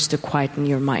is first to quieten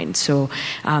your mind. So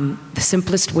the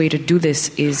simplest way to do this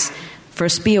is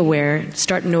first be aware,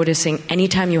 start noticing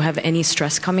anytime you have any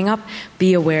stress coming up,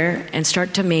 be aware and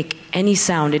start to make any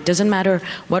sound. It doesn't matter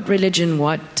what religion,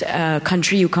 what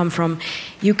country you come from.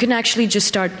 You can actually just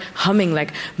start humming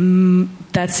like,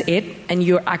 that's it, and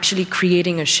you're actually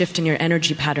creating a shift in your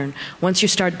energy pattern. Once you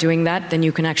start doing that, then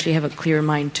you can actually have a clear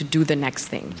mind to do the next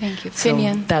thing. Thank you. So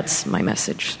Finian. that's my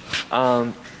message.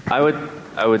 I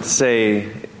would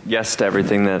say yes to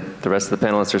everything that the rest of the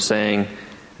panelists are saying,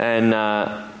 and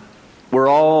we're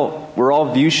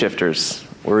all view shifters.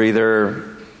 We're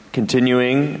either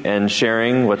continuing and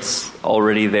sharing what's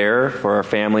already there for our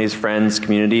families, friends,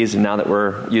 communities, and now that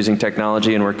we're using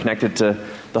technology and we're connected to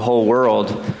the whole world,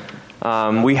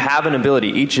 we have an ability,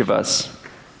 each of us,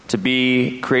 to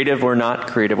be creative or not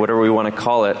creative, whatever we want to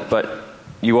call it, but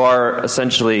you are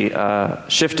essentially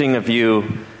shifting a view,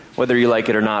 whether you like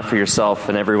it or not, for yourself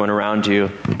and everyone around you.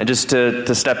 And just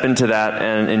to step into that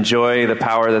and enjoy the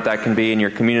power that can be in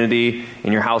your community,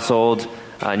 in your household,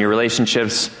 in your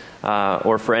relationships,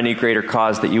 or for any greater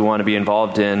cause that you want to be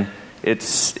involved in.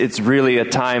 It's really a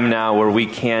time now where we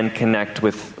can connect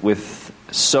with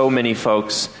so many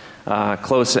folks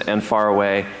close and far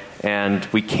away, and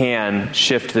we can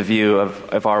shift the view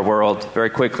of our world very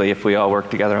quickly if we all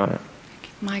work together on it.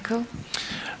 Michael?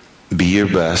 Be your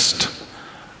best,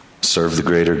 serve the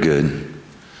greater good,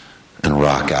 and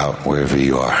rock out wherever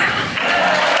you are.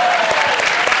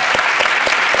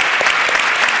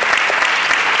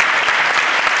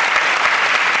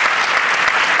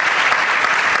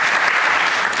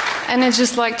 And I'd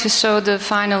just like to show the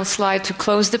final slide to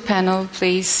close the panel,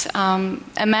 please.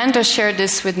 Amanda shared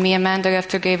this with me. Amanda,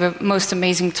 after gave a most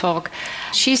amazing talk.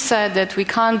 She said that we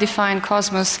can't define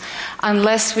cosmos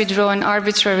unless we draw an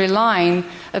arbitrary line,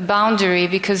 a boundary,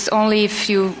 because only if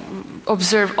you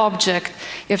observe object,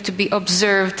 you have to be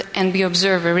observed and be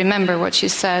observer. Remember what she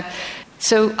said.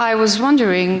 So I was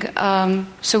wondering,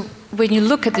 so when you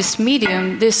look at this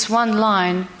medium, this one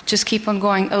line, just keep on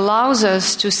going, allows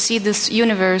us to see this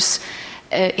universe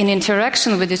in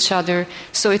interaction with each other,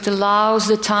 so it allows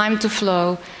the time to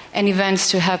flow and events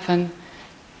to happen.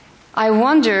 I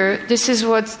wonder, this is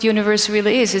what the universe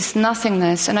really is, it's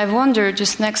nothingness. And I wonder,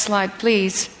 just next slide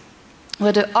please,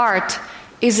 whether art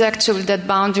is actually that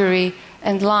boundary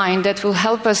and line that will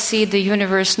help us see the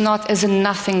universe not as a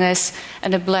nothingness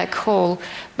and a black hole,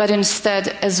 but instead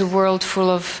as a world full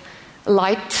of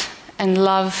light and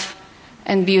love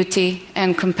and beauty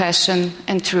and compassion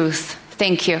and truth.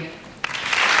 Thank you.